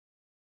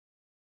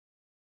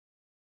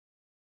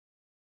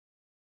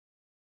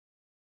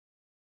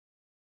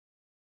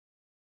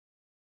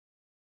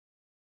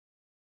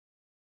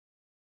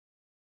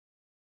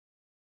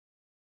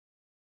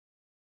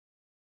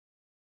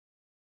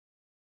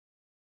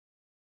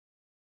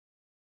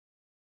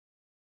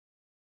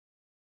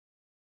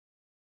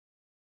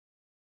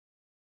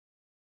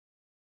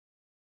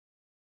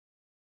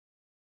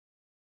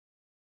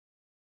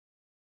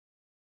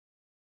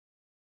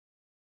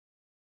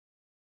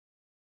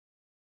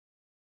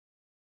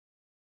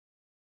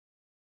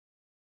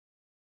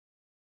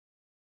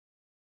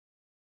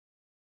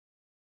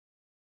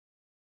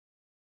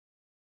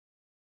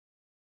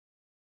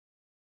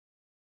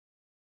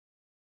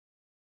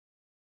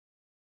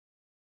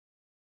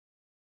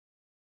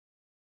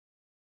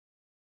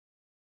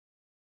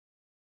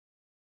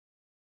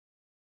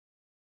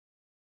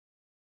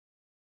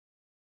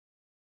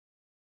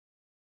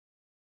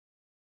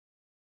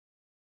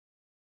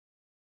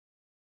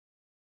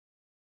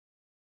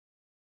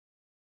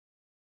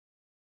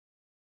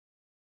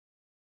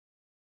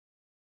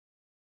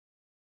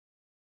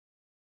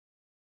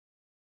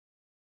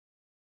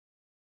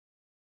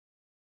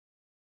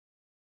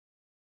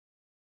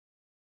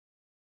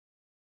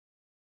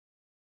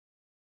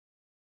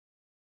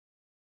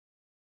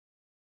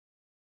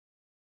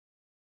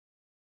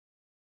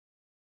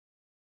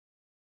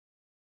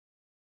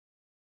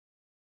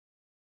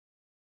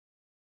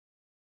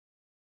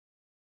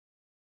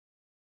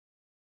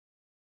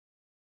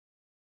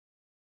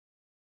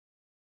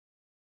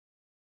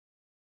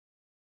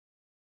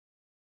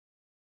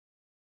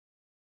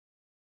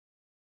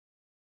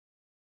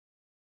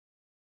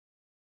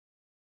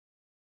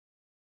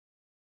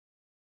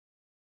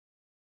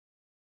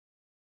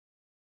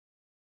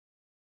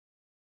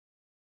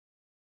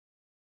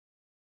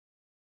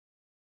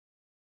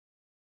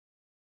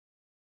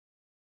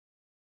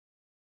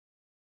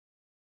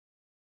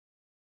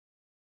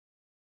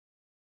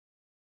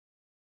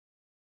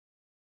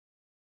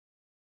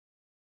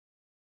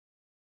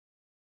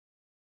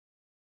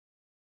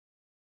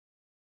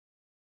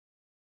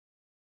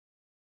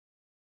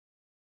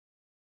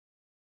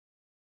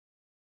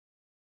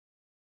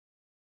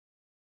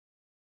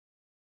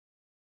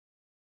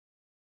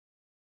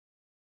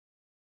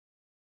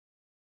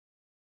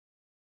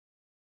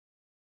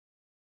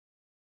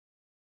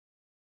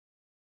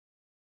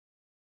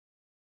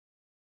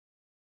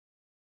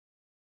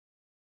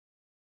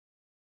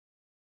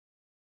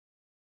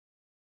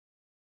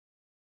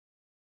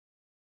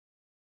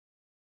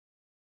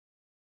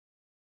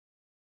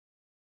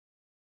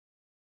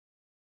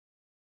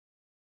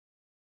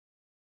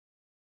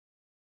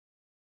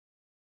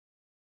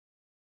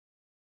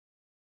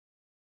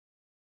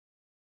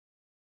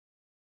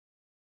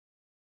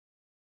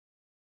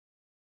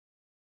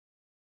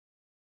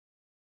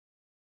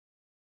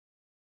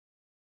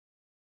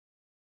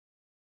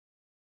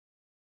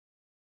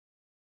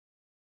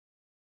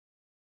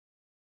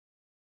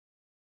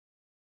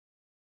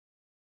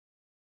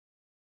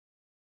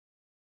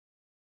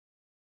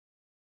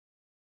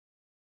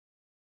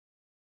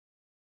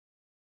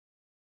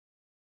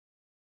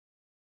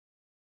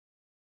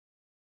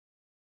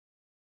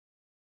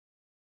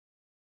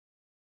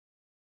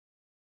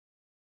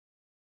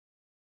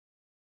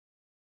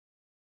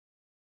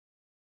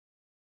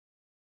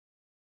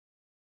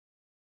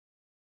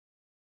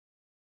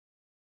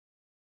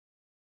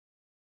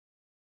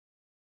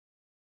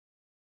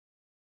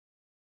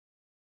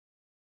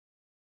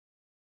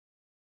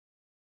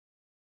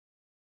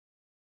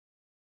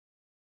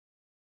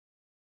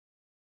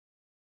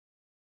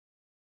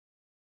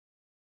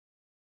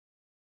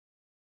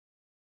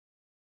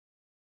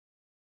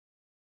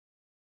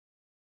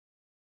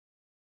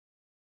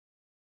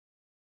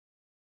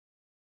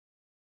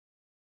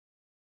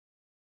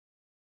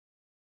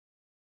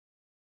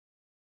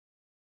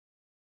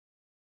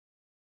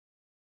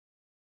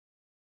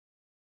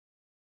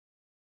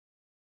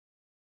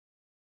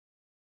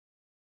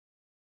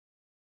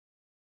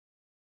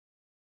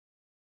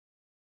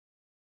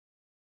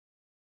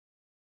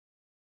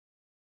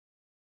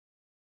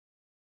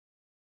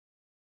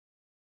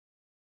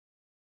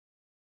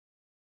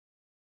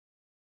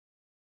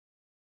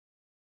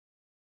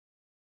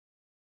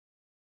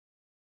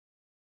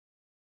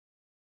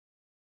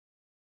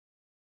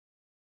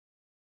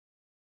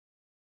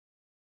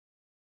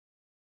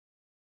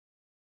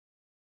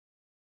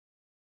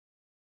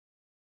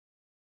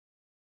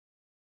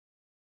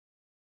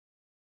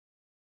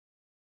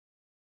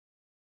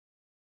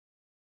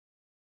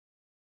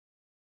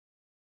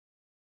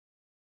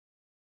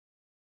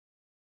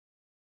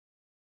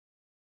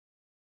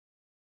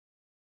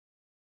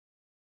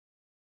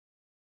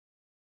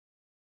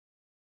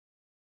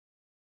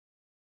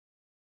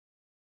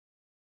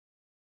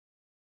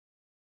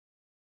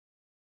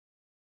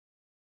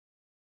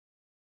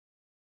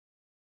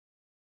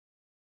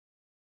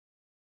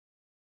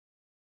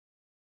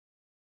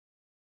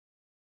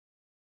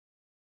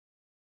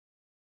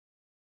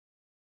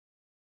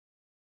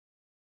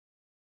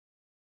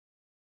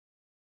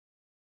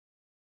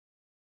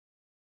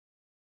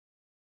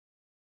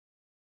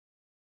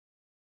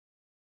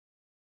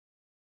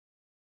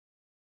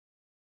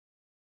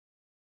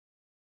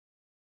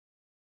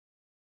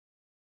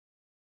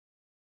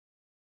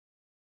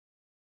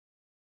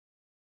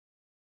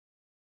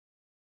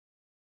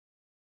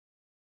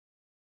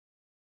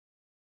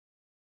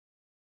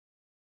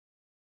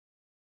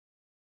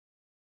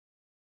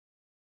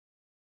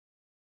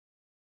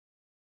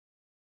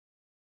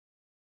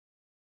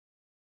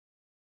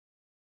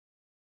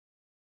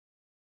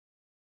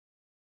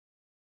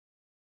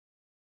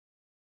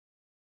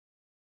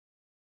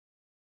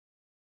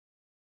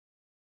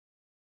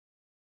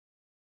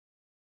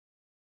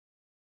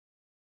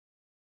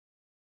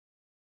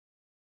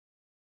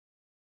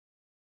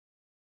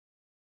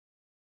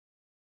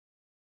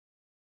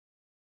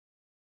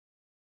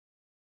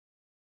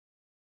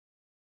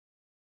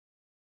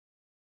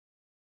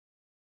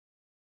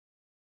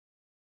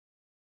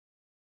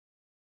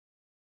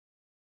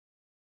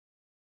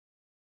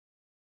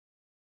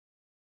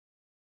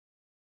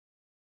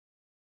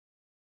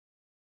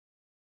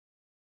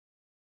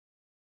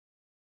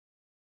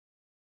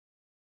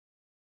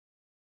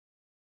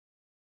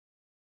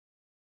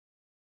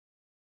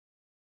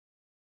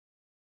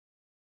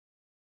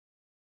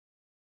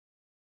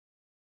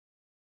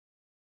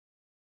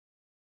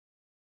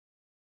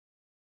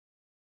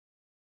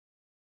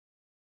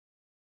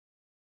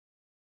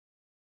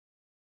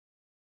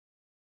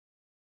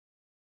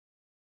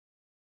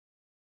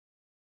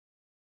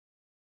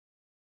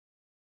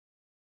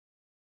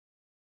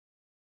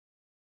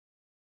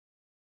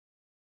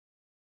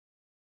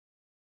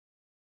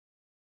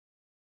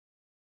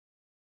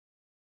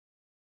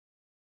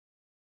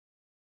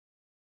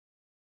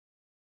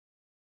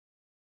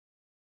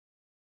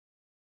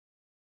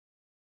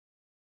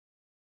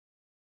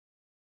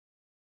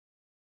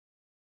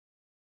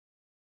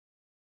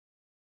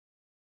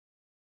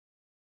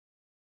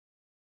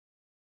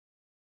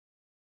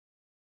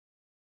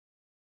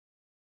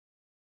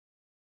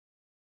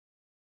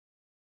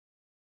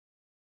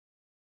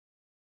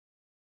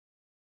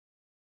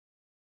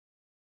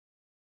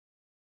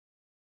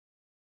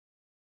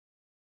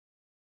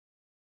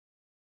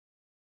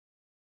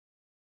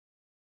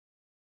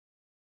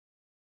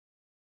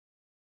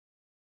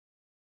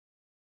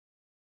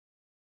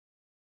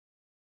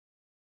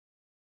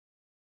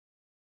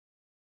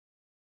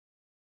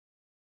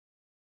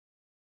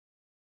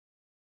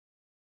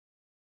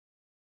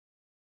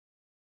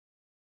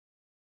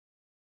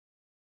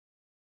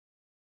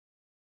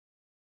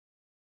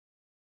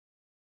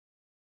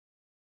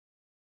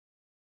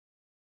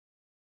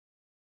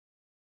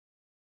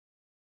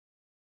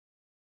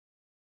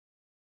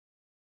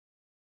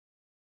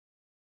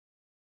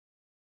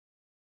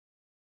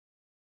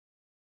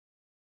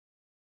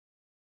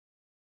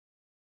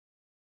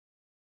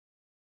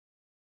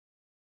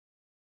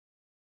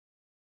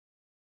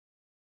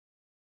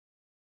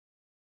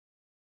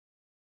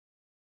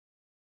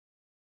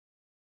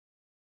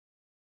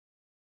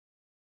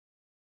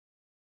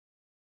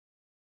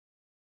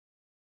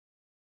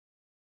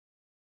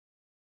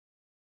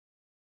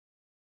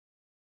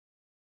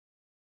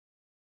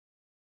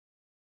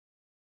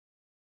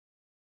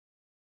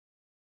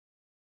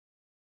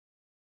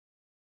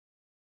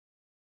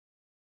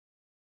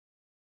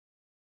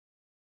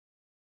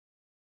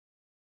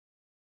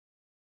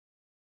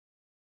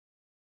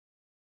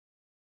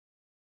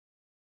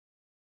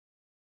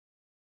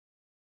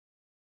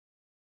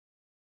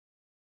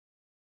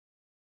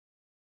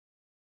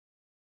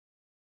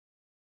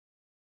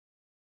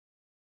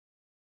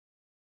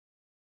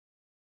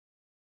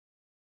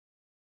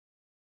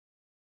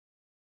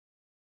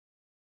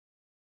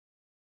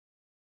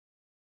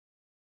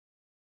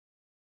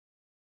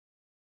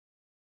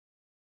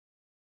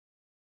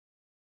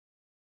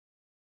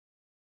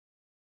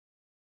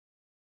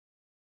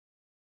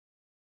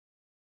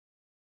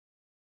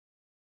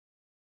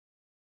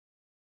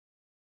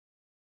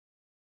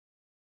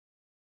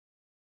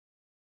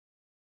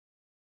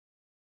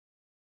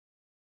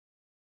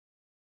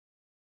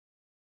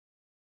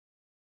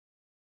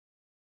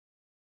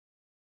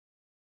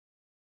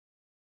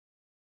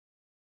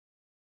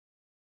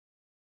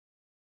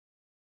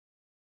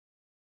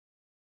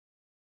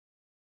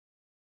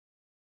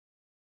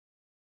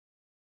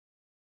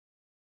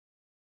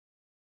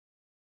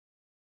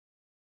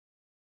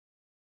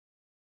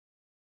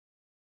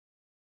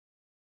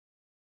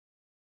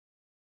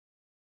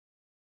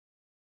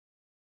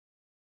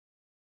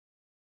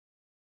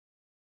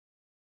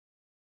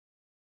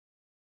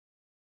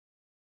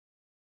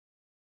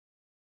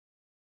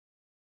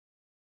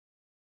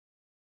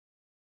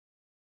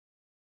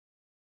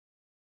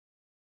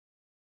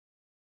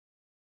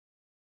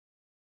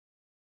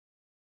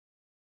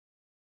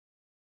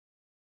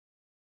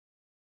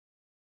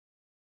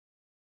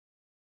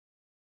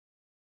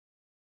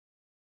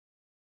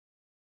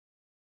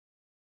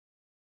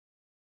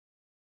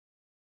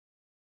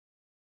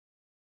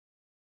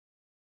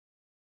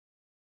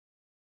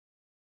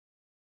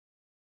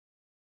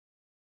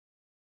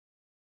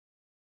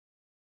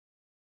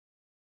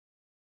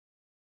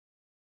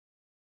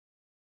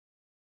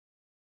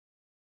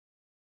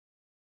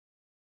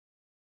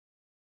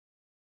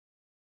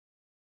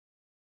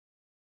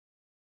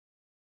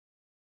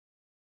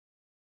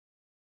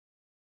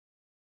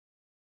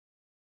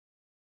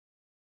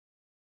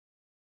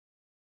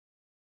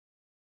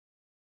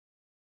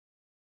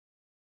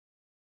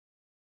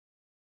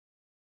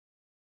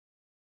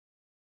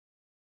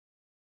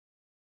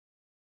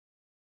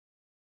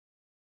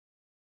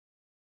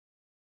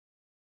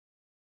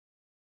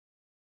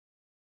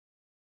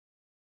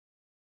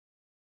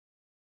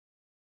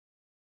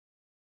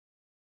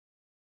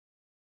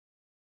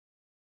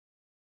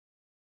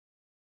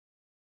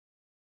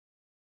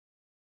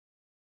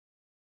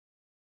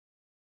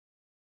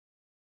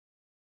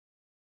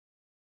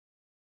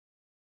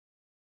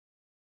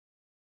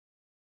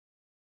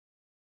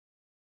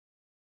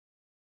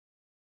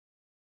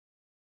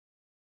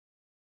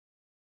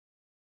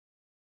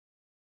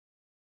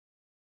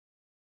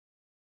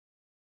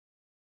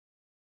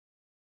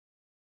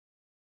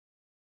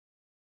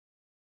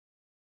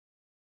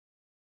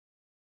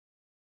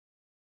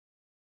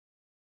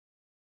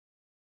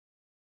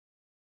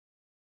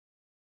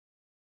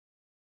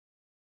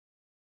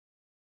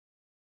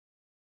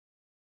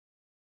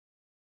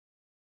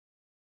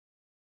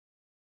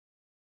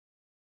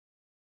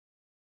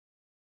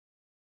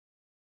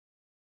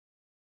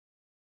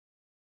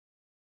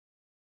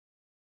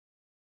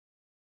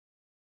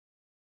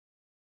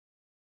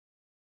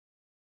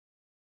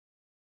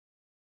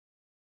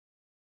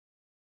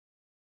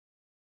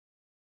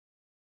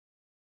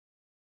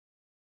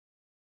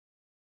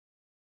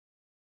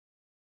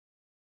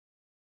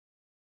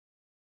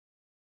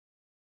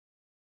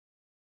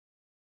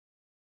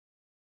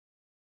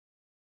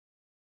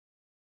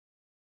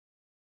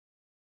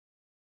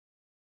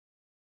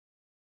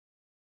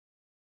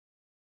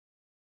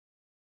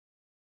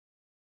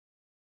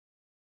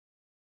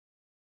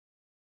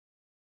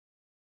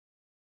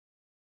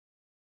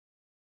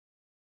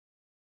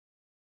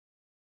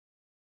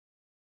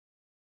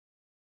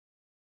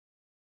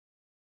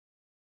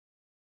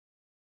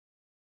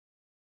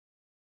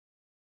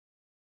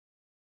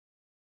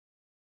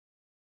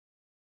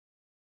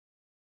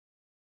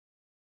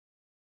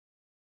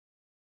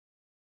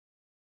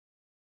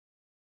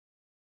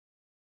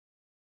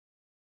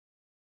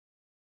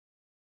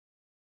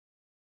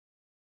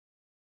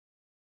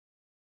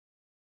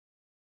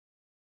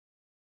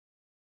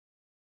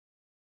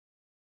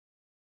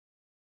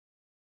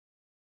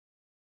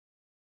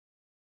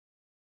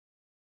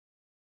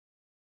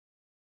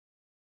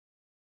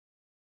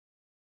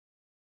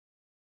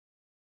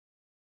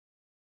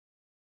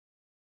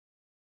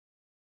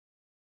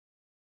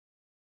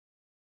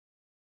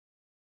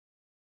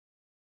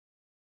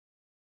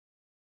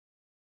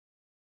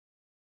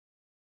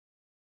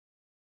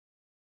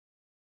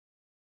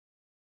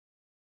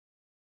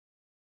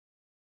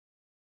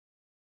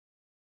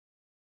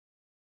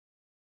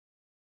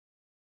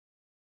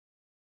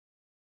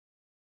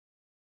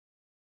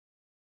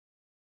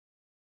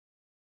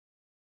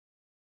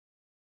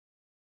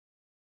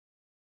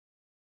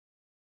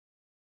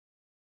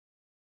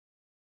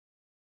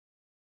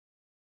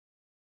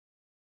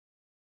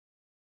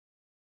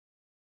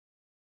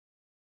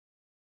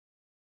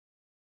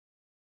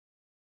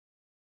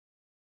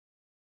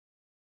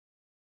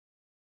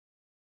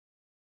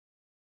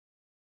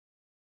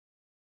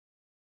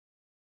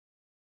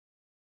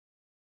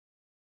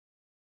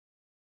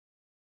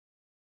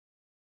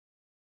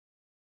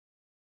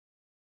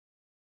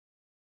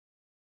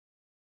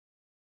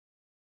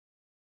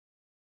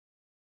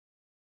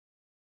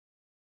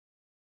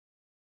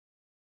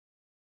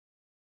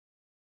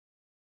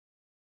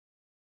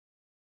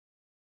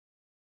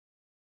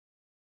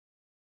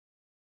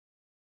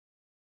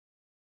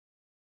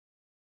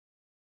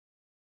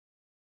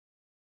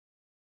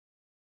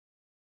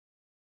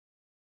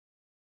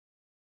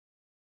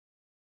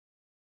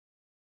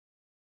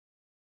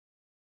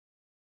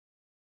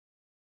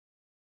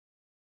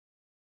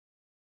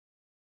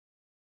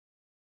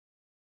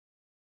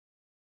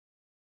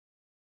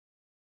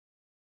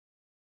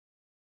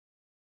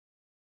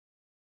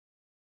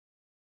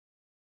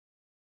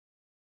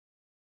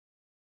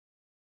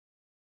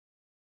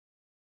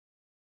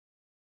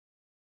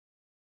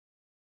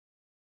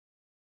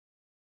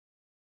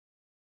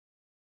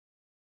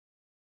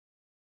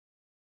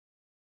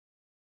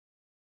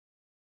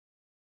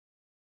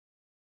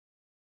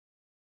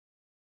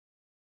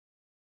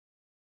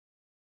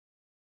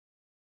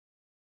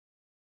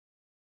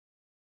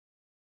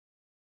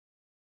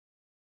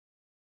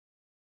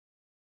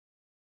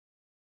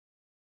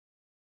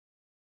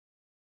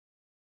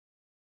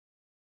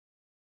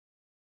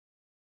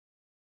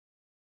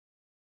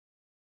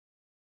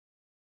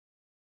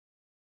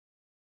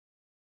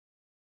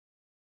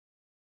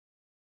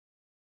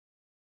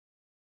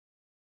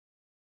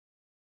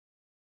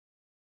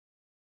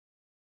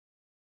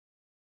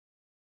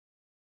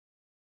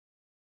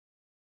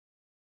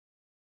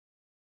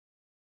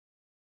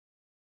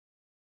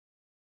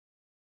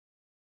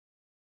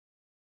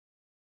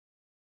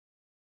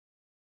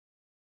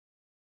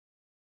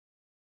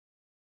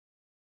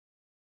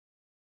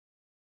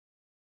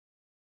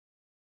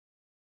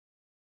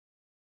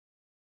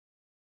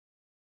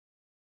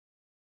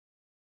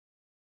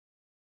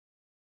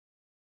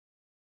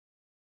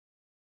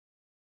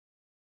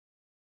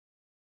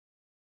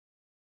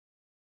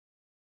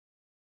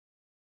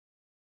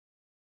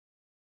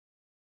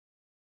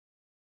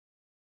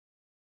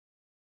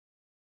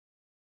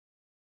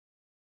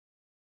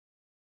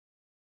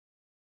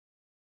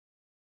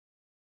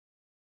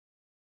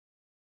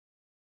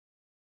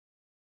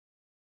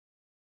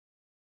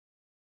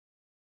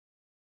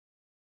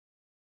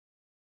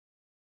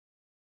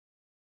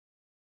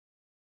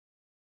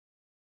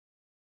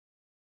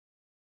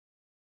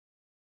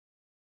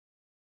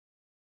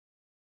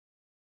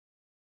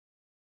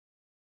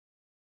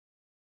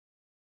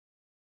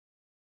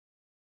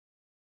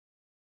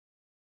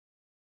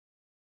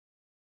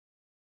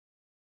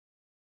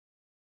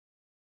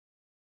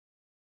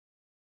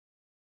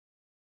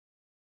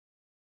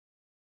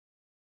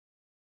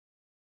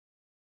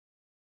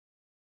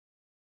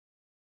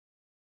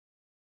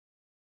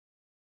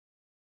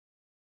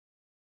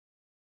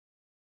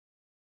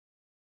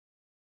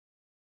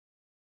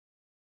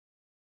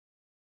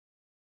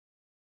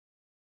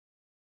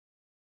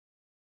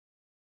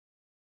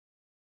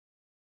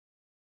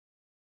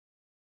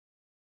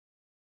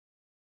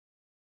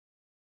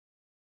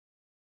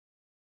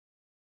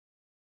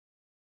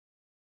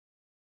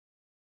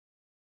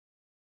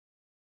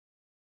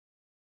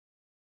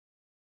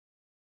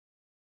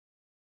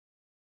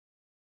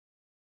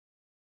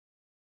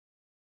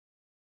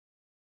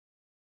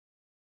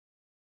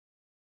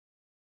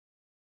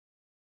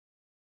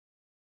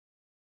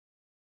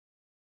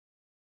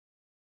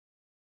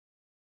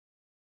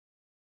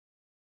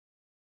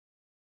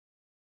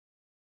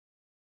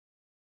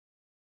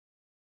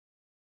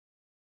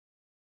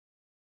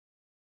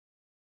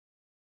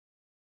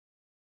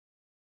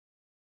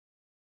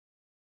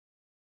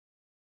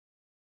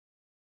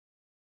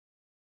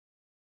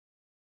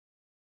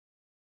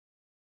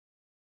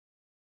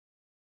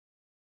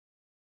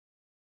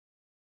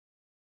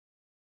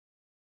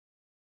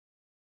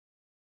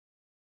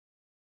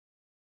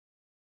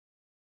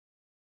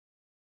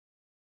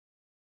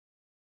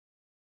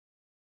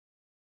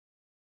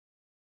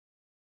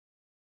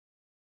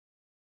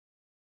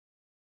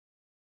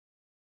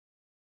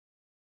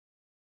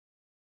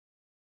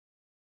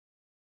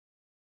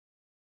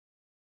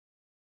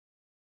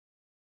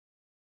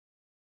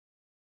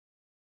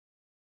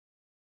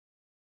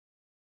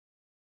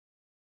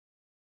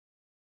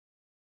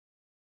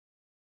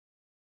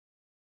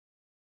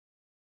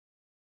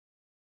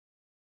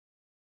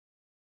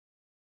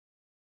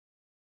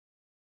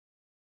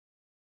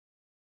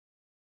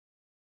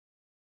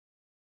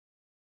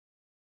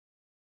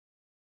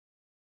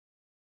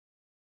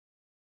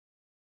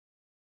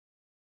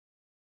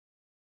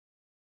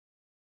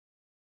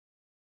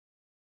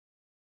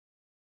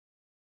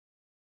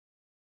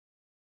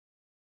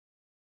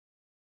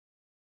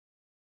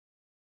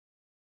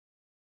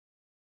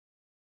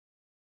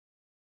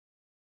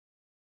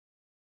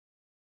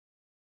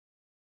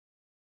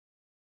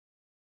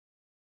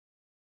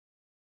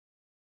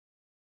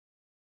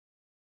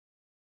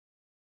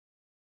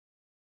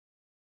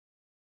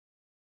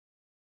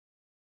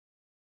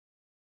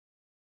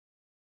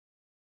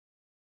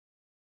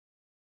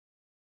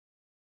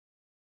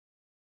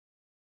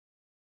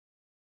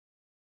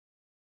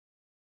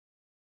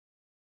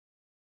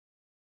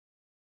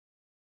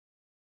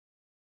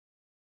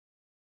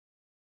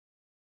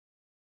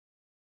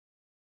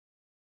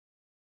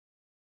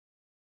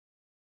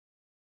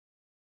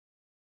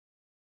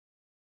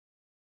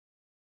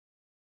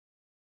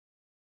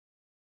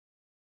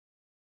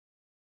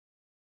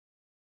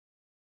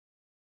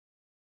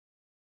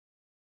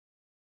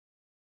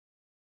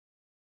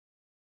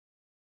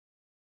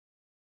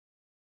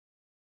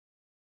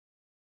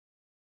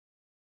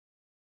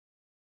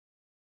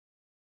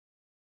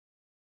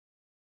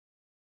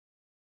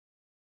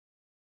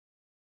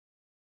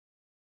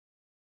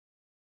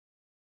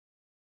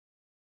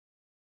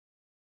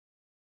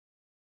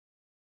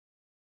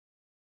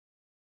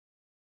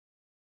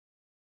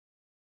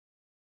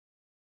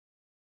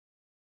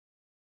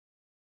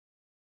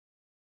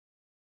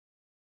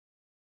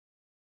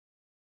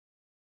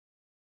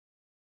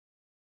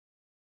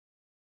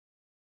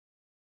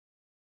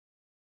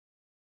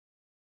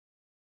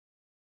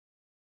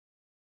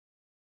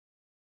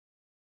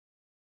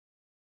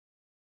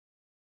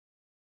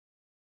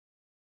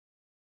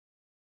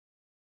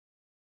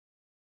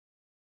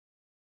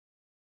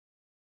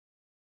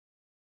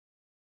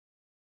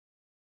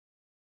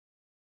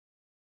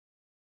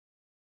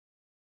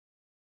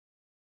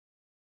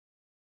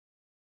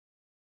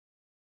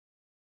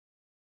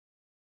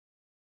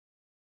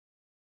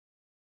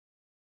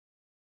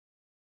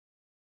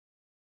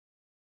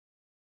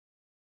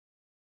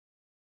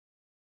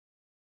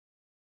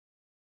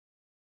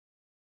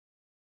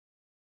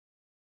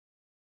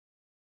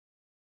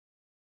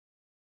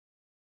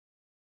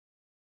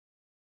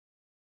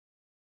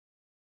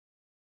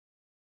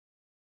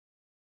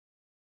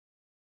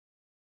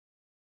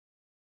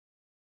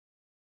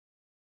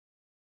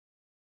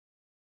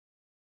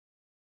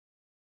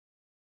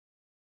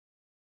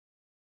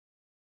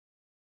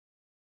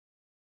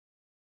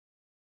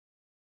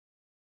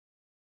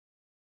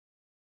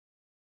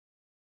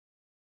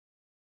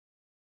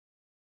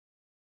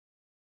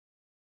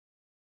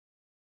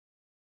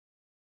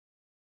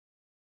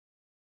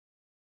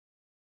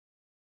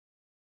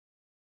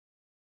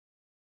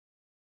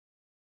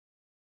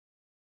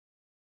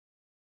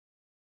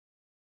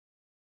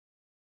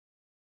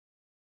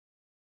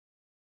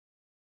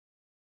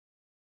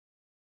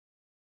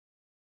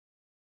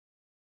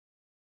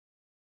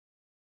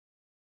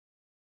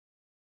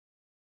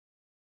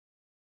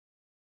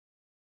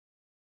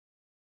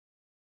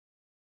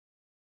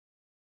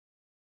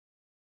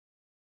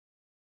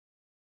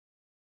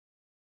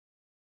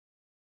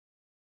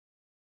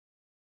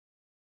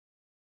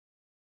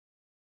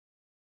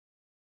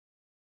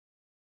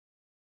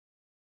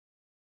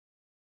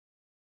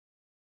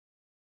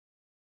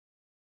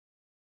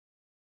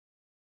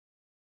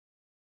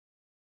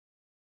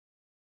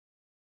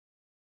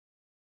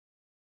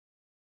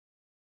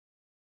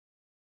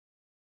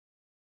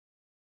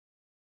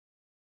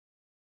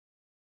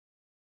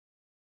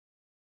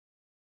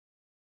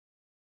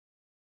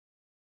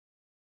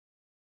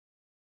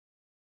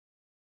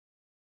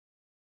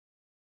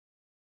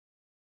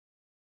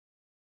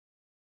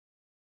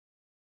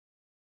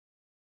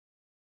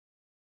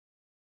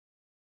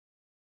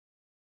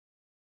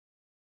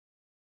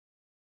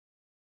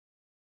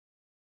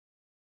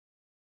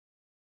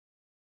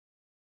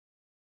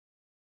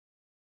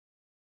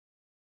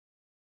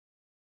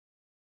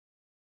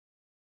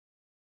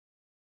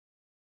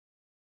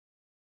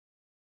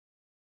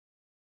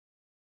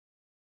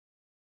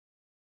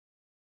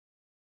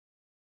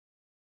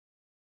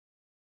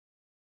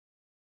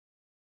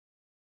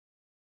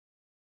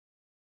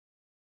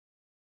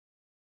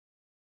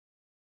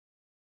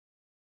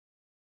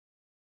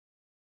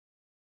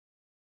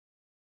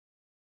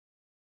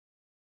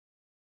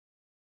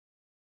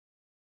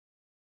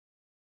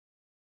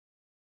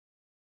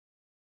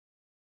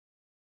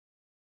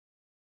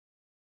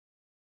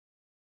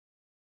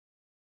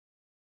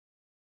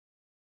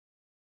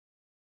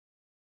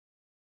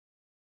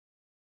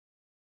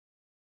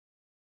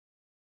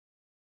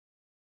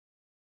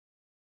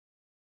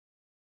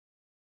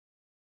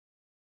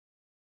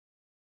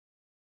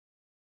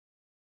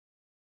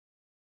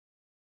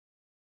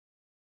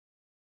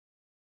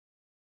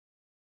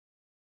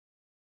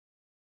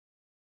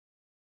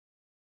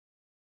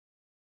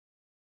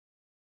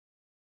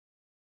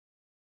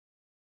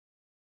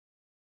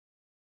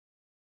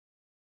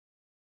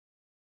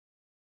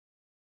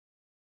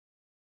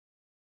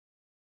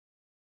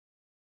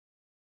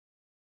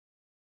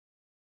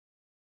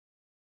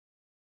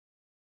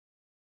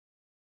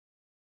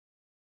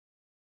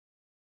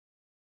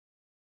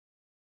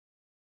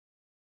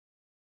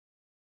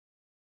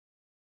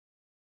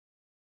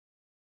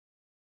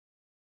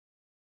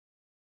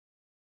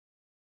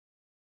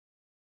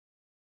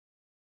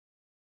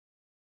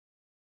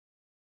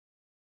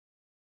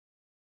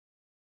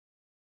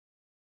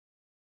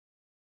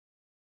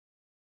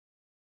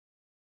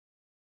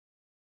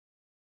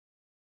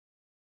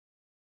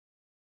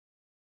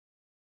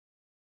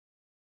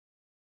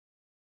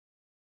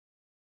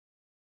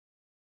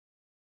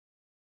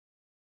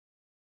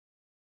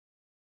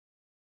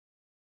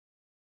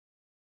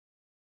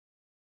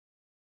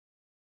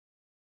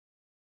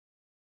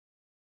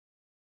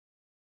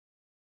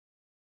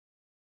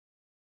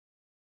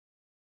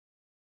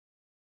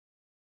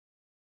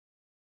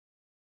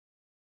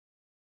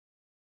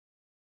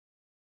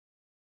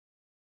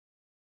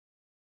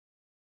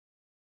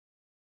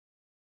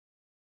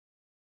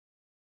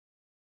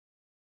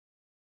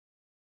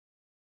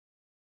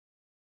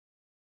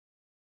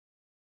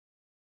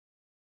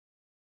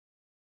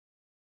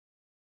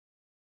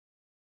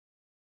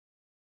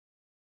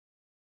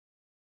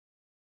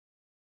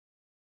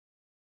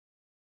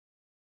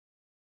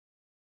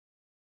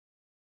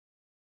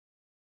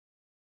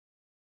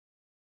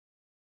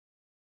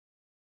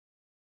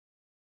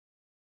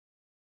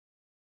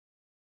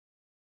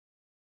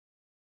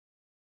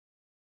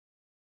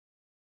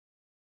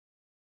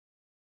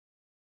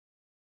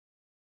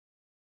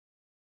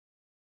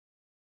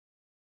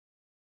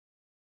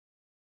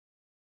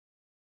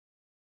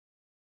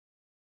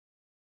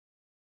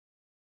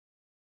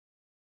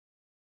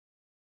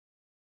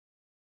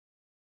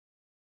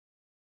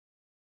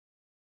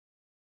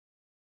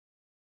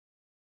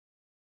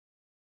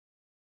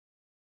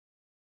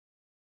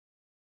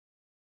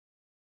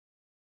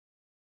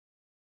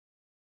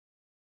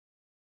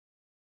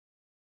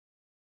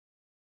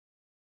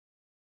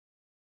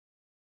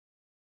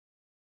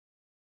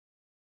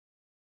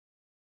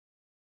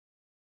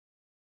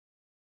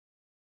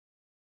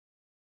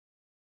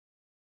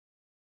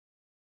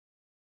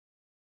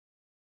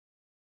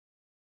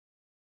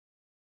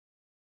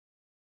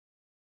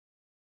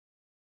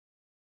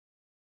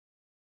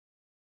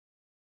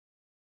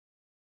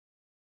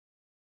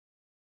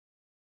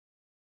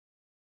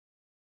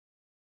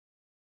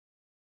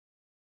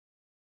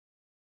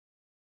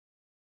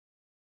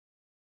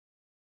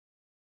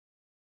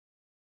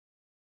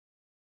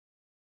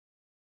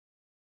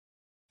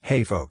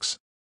 Hey folks.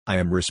 I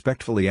am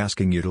respectfully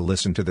asking you to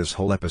listen to this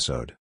whole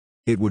episode.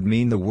 It would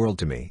mean the world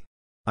to me.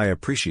 I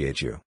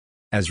appreciate you.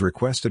 As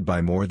requested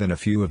by more than a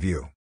few of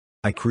you,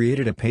 I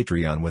created a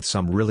Patreon with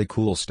some really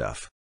cool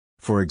stuff.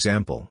 For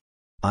example,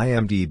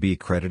 IMDb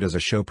credit as a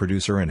show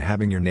producer and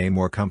having your name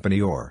or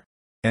company or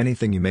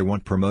anything you may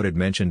want promoted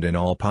mentioned in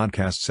all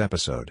podcasts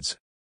episodes.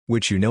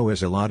 Which you know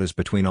is a lot, as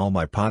between all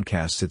my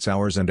podcasts it's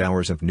hours and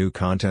hours of new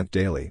content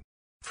daily.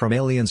 From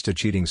aliens to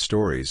cheating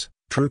stories,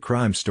 true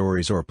crime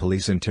stories or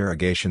police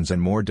interrogations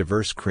and more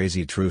diverse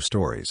crazy true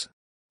stories.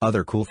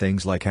 Other cool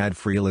things like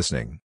ad-free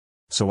listening.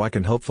 So I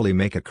can hopefully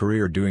make a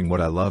career doing what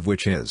I love,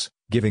 which is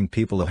giving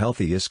people a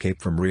healthy escape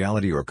from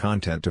reality or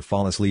content to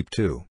fall asleep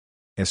to.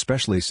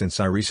 Especially since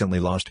I recently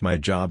lost my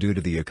job due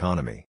to the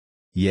economy.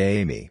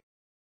 Yay me.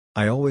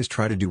 I always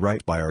try to do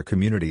right by our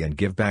community and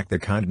give back the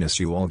kindness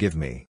you all give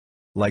me.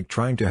 Like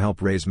trying to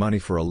help raise money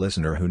for a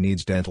listener who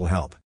needs dental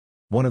help.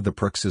 One of the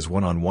perks is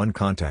one-on-one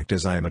contact,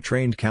 as I am a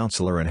trained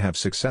counselor and have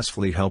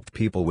successfully helped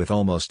people with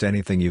almost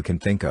anything you can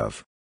think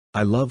of.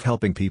 I love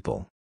helping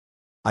people.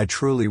 I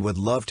truly would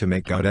love to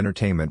make God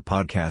Entertainment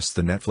Podcasts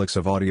the Netflix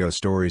of audio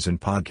stories and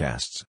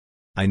podcasts.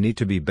 I need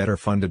to be better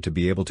funded to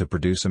be able to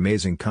produce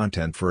amazing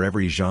content for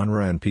every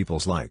genre and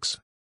people's likes.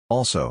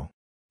 Also,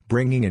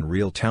 bringing in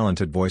real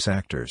talented voice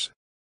actors.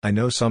 I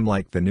know some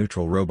like the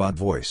neutral robot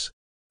voice.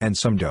 And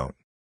some don't.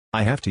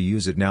 I have to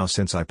use it now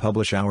since I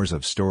publish hours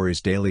of stories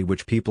daily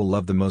which people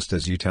love the most,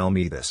 as you tell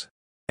me this.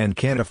 And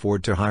can't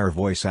afford to hire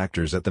voice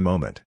actors at the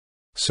moment.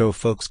 So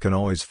folks can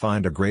always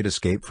find a great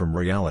escape from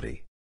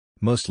reality.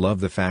 Most love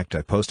the fact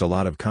I post a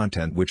lot of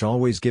content which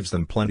always gives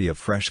them plenty of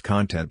fresh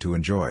content to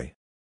enjoy.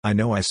 I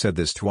know I said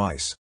this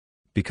twice.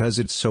 Because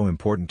it's so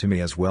important to me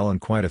as well, and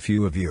quite a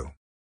few of you.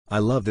 I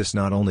love this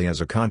not only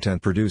as a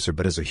content producer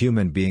but as a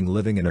human being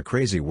living in a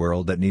crazy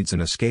world that needs an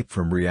escape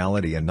from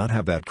reality and not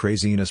have that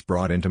craziness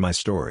brought into my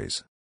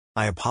stories.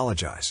 I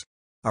apologize.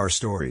 Our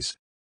stories.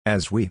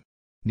 As we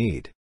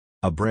need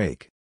a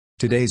break.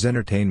 Today's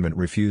entertainment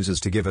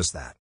refuses to give us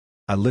that.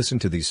 I listen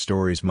to these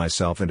stories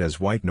myself and as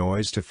white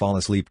noise to fall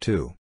asleep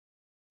too.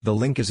 The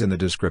link is in the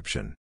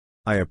description.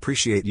 I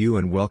appreciate you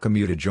and welcome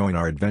you to join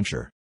our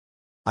adventure.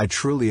 I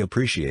truly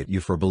appreciate you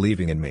for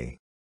believing in me.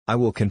 I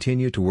will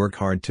continue to work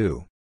hard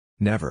to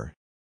never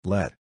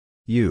let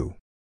you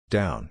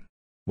down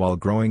while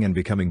growing and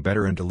becoming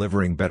better and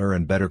delivering better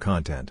and better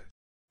content.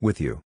 With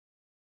you,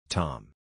 Tom.